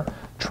Scripture,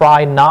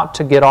 try not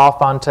to get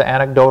off onto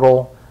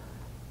anecdotal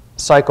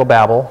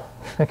psychobabble,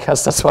 I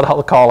guess that's what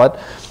I'll call it,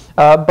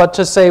 but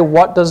to say,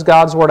 what does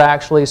God's Word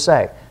actually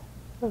say?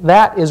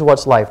 That is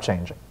what's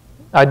life-changing.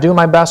 I do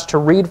my best to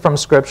read from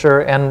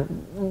Scripture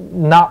and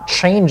not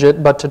change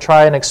it, but to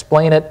try and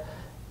explain it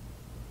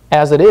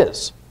as it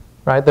is.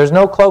 Right? There's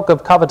no cloak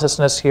of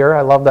covetousness here. I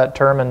love that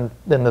term in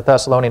the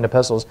Thessalonian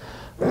epistles.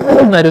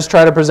 I just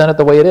try to present it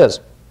the way it is.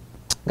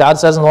 God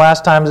says in the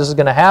last times this is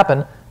going to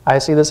happen. I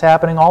see this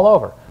happening all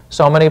over.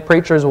 So many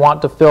preachers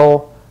want to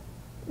fill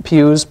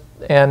pews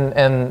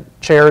and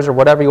chairs or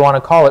whatever you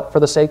want to call it for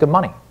the sake of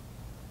money.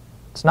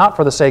 It's not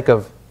for the sake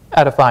of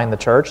edifying the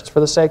church, it's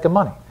for the sake of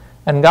money.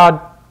 And God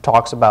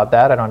talks about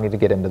that. I don't need to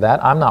get into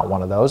that. I'm not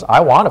one of those. I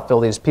want to fill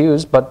these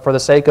pews, but for the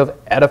sake of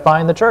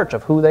edifying the church,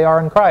 of who they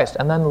are in Christ,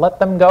 and then let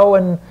them go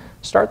and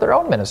start their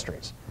own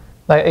ministries.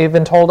 I've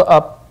been told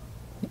up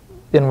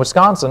in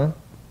Wisconsin,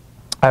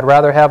 I'd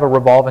rather have a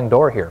revolving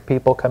door here.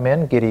 People come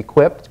in, get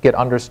equipped, get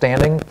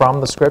understanding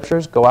from the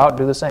Scriptures, go out,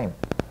 do the same.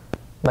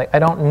 I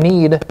don't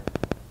need,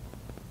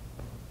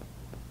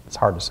 it's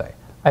hard to say,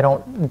 I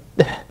don't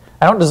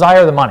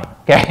desire the money.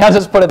 Okay, I'll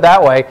just put it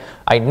that way.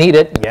 I need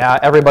it. Yeah,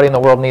 everybody in the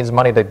world needs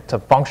money to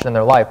function in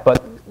their life,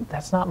 but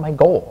that's not my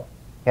goal.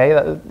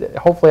 Okay,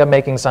 hopefully I'm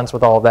making sense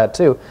with all of that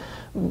too.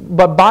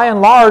 But by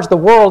and large, the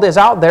world is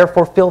out there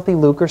for filthy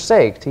lucre's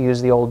sake, to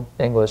use the old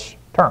English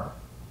term.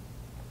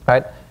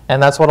 Right?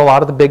 And that's what a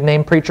lot of the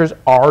big-name preachers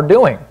are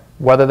doing.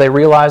 Whether they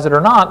realize it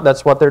or not,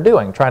 that's what they're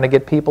doing, trying to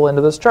get people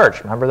into this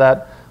church. Remember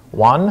that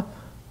one?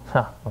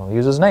 I'll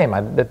use his name.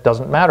 It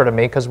doesn't matter to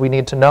me because we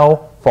need to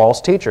know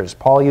false teachers.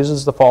 Paul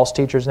uses the false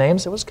teachers'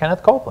 names. It was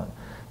Kenneth Copeland.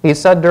 He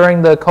said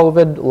during the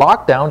COVID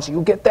lockdowns,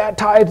 you get that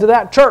tied to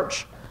that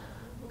church,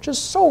 which is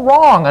so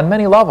wrong on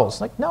many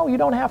levels. Like, no, you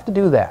don't have to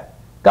do that.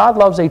 God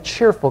loves a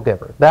cheerful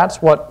giver.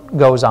 That's what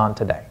goes on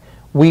today.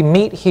 We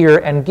meet here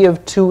and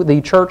give to the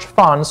church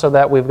fund so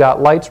that we've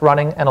got lights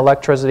running and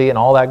electricity and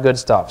all that good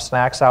stuff,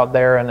 snacks out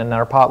there and in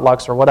our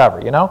potlucks or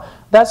whatever, you know?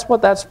 That's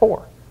what that's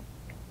for.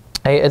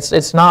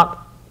 It's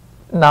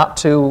not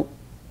to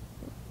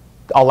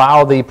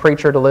allow the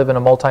preacher to live in a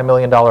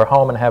multi-million-dollar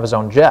home and have his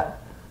own jet.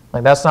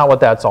 Like, that's not what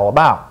that's all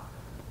about.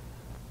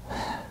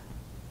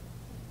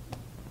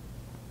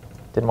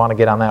 Didn't want to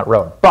get on that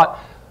road. But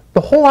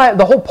the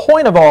whole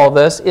point of all of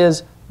this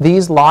is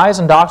these lies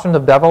and doctrines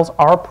of devils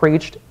are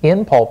preached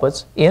in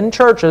pulpits, in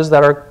churches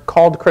that are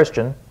called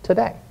Christian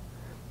today.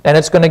 And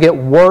it's going to get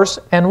worse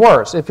and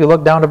worse. If you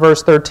look down to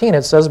verse 13,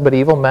 it says, "But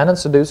evil men and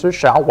seducers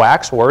shall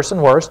wax worse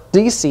and worse,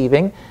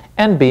 deceiving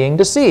and being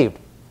deceived.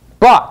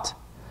 But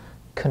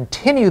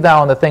continue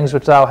thou in the things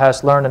which thou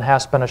hast learned and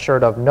hast been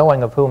assured of,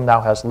 knowing of whom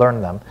thou hast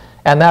learned them,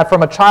 and that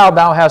from a child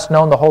thou hast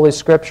known the Holy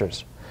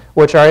Scriptures,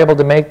 which are able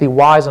to make thee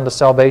wise unto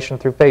salvation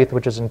through faith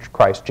which is in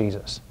Christ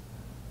Jesus."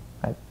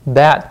 Right?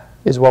 That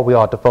is what we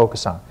ought to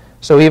focus on.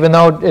 So even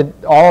though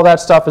all that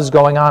stuff is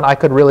going on, I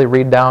could really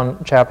read down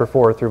chapter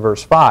 4 through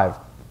verse 5.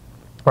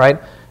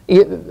 Right?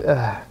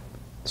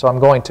 So I'm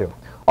going to.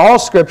 "All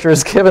Scripture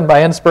is given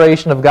by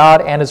inspiration of God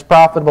and is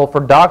profitable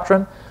for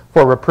doctrine,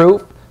 for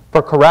reproof,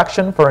 for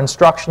correction, for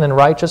instruction in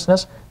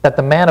righteousness, that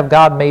the man of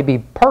God may be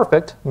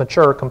perfect,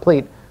 mature,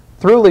 complete,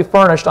 thoroughly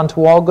furnished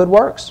unto all good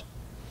works.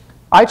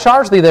 I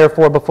charge thee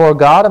therefore before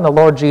God and the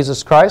Lord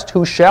Jesus Christ,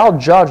 who shall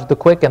judge the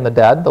quick and the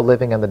dead, the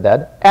living and the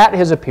dead, at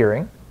his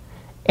appearing,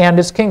 and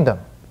his kingdom.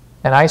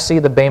 And I see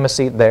the Bema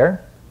seat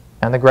there,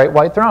 and the great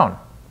white throne."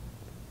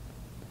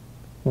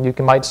 You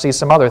might see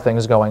some other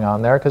things going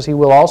on there, because he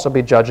will also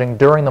be judging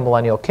during the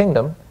millennial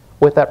kingdom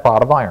with that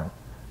rod of iron.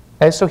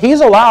 Okay, so he is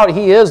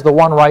the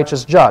one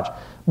righteous judge.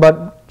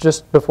 But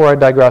just before I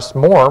digress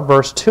more,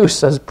 verse 2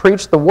 says,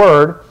 "Preach the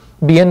word,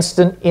 be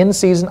instant, in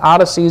season,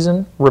 out of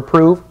season,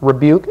 reprove,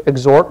 rebuke,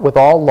 exhort with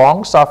all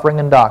long-suffering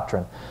and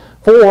doctrine.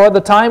 For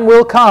the time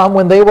will come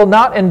when they will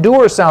not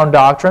endure sound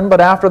doctrine,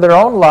 but after their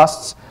own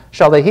lusts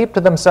shall they heap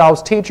to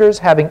themselves teachers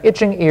having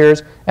itching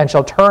ears, and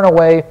shall turn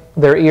away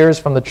their ears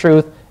from the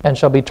truth, and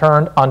shall be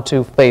turned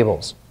unto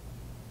fables,"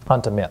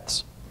 unto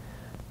myths.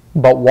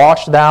 "But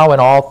watch thou in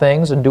all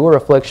things, endure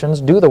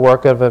afflictions, do the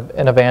work of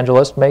an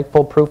evangelist, make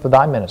full proof of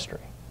thy ministry."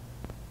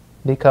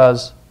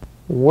 Because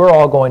we're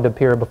all going to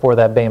appear before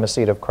that Bema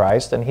seat of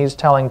Christ, and he's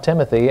telling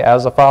Timothy,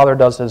 as a father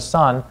does his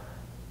son,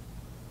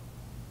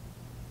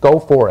 go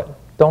for it.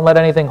 Don't let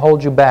anything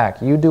hold you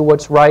back. You do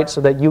what's right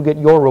so that you get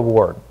your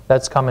reward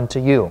that's coming to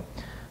you.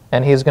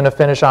 And he's going to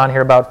finish on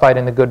here about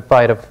fighting the good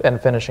fight and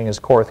finishing his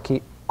course,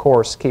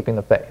 keeping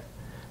the faith.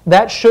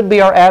 That should be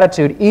our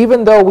attitude,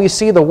 even though we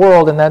see the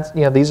world, and that's,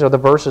 these are the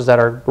verses that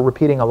are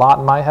repeating a lot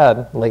in my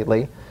head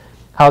lately,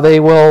 how they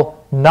will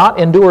not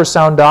endure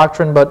sound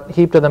doctrine, but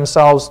heap to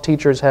themselves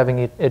teachers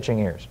having itching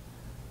ears.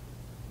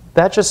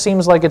 That just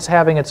seems like it's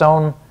having its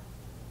own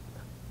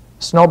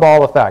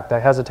snowball effect. I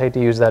hesitate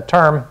to use that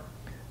term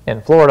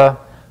in Florida,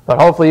 but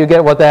hopefully you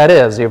get what that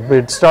is.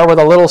 You start with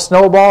a little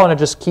snowball and it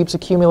just keeps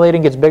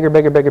accumulating, gets bigger,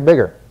 bigger, bigger,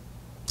 bigger.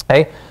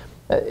 Okay?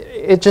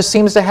 It just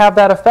seems to have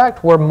that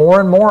effect where more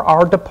and more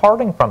are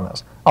departing from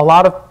this.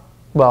 Not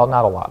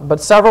a lot, but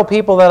several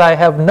people that I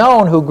have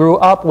known who grew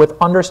up with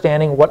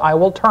understanding what I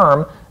will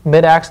term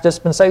mid-Acts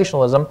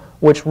dispensationalism,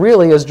 which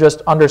really is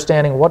just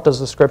understanding what does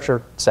the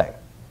Scripture say.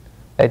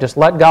 They just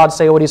let God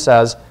say what he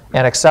says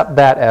and accept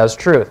that as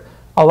truth.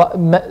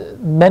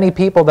 Many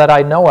people that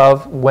I know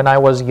of when I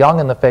was young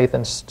in the faith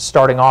and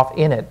starting off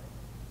in it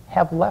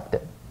have left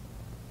it.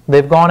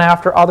 They've gone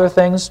after other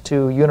things,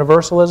 to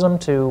universalism,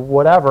 to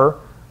whatever,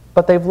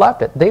 but they've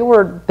left it.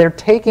 They're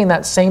taking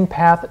that same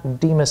path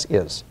Demas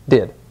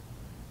did.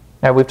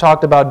 Now, we've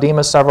talked about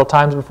Demas several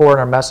times before in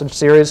our message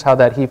series, how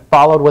that he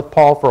followed with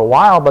Paul for a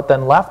while, but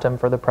then left him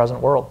for the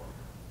present world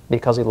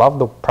because he loved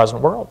the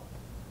present world.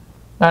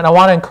 And I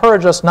want to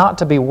encourage us not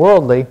to be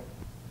worldly,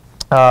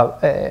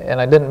 and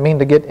I didn't mean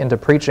to get into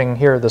preaching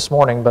here this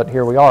morning, but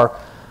here we are,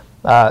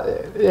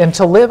 and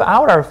to live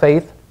out our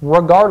faith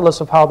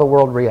regardless of how the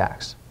world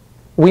reacts.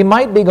 We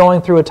might be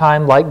going through a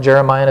time like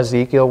Jeremiah and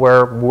Ezekiel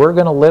where we're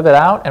going to live it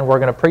out and we're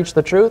going to preach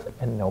the truth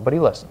and nobody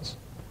listens.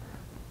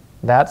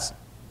 That's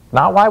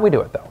not why we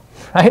do it, though,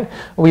 right?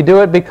 We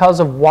do it because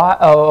of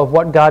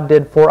what God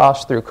did for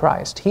us through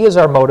Christ. He is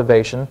our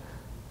motivation.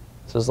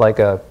 This is like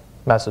a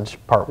message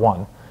part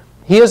 1.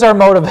 He is our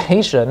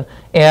motivation,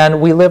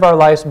 and we live our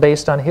lives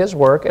based on his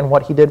work and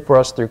what he did for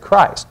us through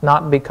Christ,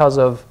 not because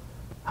of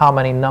how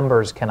many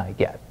numbers can I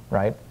get,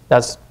 right?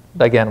 That's,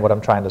 again, what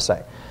I'm trying to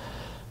say.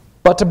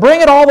 But to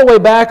bring it all the way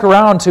back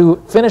around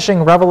to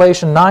finishing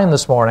Revelation 9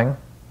 this morning,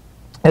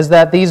 is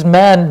that these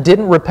men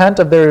didn't repent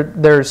of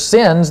their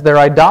sins, their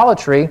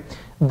idolatry.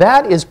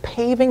 That is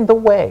paving the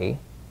way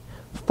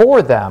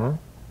for them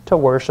to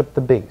worship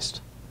the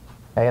beast.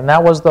 Okay? And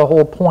that was the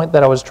whole point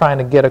that I was trying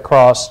to get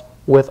across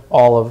with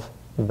all of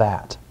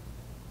that.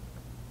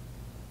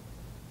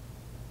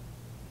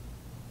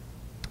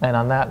 And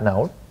on that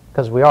note,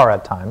 because we are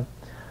at time,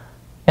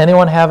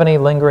 anyone have any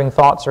lingering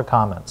thoughts or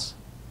comments?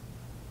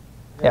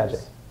 Yeah, Jay.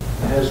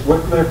 Has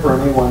Wycliffe or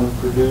anyone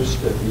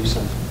produced a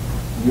decent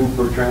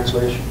Uper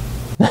translation?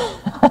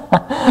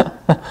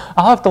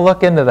 I'll have to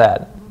look into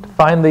that.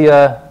 Find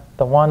the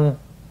one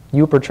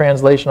Uper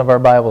translation of our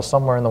Bible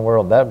somewhere in the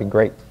world. That would be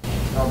great.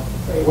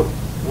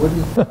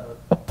 Wouldn't the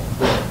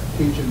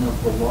teaching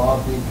of the law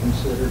be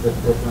considered a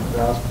different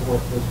gospel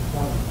at this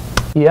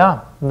point?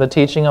 Yeah, the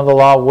teaching of the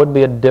law would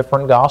be a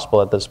different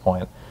gospel at this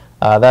point.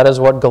 That is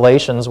what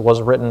Galatians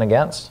was written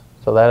against.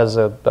 So that is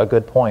a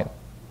good point.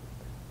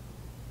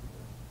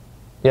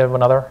 You have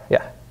another?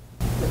 Yeah.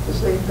 It's the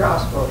same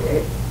gospel,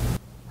 eh?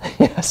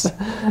 Yes.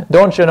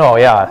 Don't you know?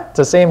 Yeah, it's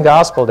the same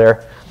gospel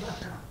there.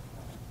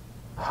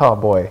 Oh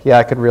boy, yeah,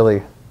 I could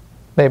really,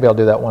 maybe I'll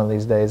do that one of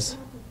these days,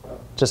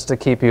 just to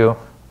keep you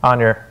on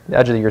your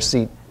edge of your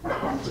seat.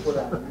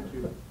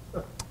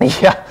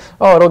 Yeah,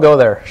 oh, it'll go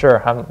there,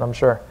 sure, I'm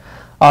sure.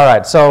 All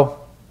right, so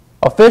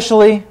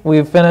officially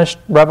we've finished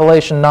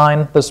Revelation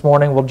 9 this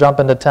morning. We'll jump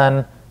into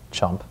 10,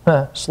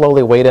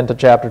 slowly wade into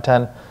chapter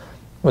 10. It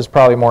was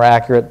probably more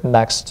accurate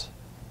next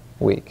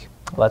week.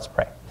 Let's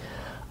pray.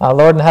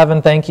 Lord in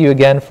heaven, thank you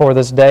again for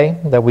this day,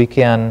 that we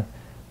can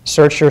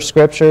search your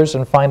scriptures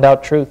and find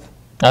out truth.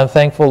 I'm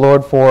thankful,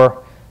 Lord,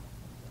 for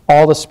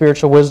all the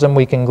spiritual wisdom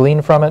we can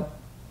glean from it,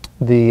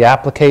 the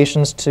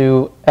applications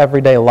to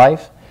everyday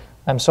life.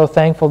 I'm so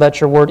thankful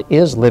that your word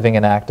is living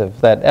and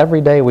active, that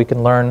every day we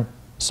can learn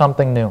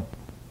something new.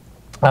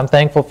 I'm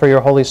thankful for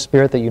your Holy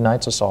Spirit that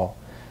unites us all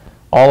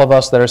of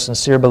us that are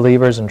sincere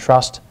believers and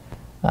trust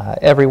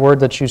every word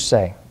that you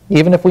say.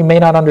 Even if we may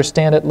not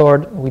understand it,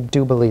 Lord, we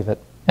do believe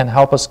it, and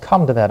help us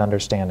come to that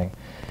understanding.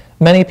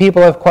 Many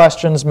people have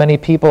questions, many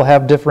people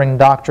have differing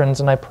doctrines,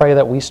 and I pray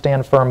that we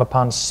stand firm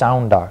upon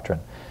sound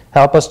doctrine.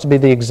 Help us to be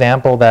the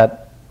example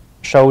that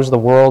shows the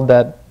world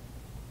that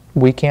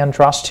we can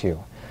trust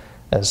you,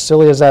 as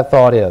silly as that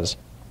thought is,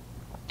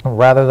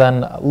 rather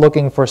than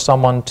looking for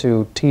someone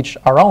to teach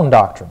our own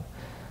doctrine.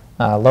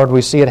 Lord,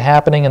 we see it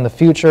happening in the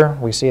future.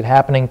 We see it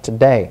happening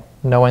today,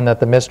 knowing that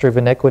the mystery of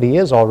iniquity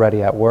is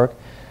already at work.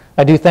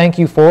 I do thank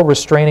you for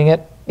restraining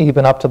it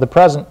even up to the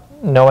present,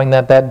 knowing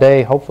that that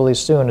day, hopefully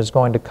soon, is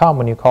going to come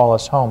when you call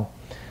us home.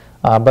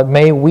 But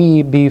may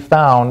we be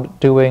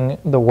found doing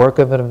the work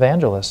of an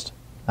evangelist,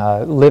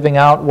 living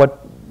out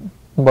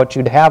what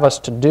you'd have us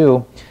to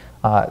do,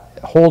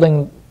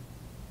 holding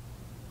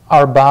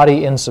our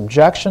body in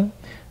subjection,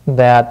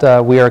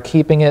 that we are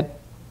keeping it,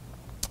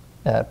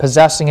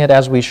 possessing it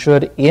as we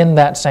should in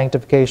that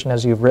sanctification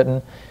as you've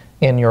written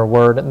in your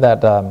word,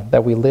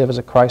 that we live as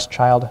a Christ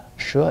child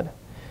should.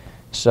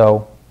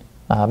 So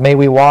may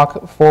we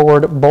walk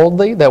forward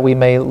boldly, that we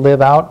may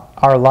live out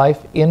our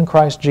life in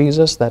Christ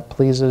Jesus that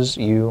pleases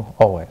you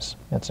always.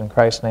 It's in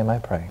Christ's name I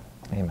pray.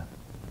 Amen.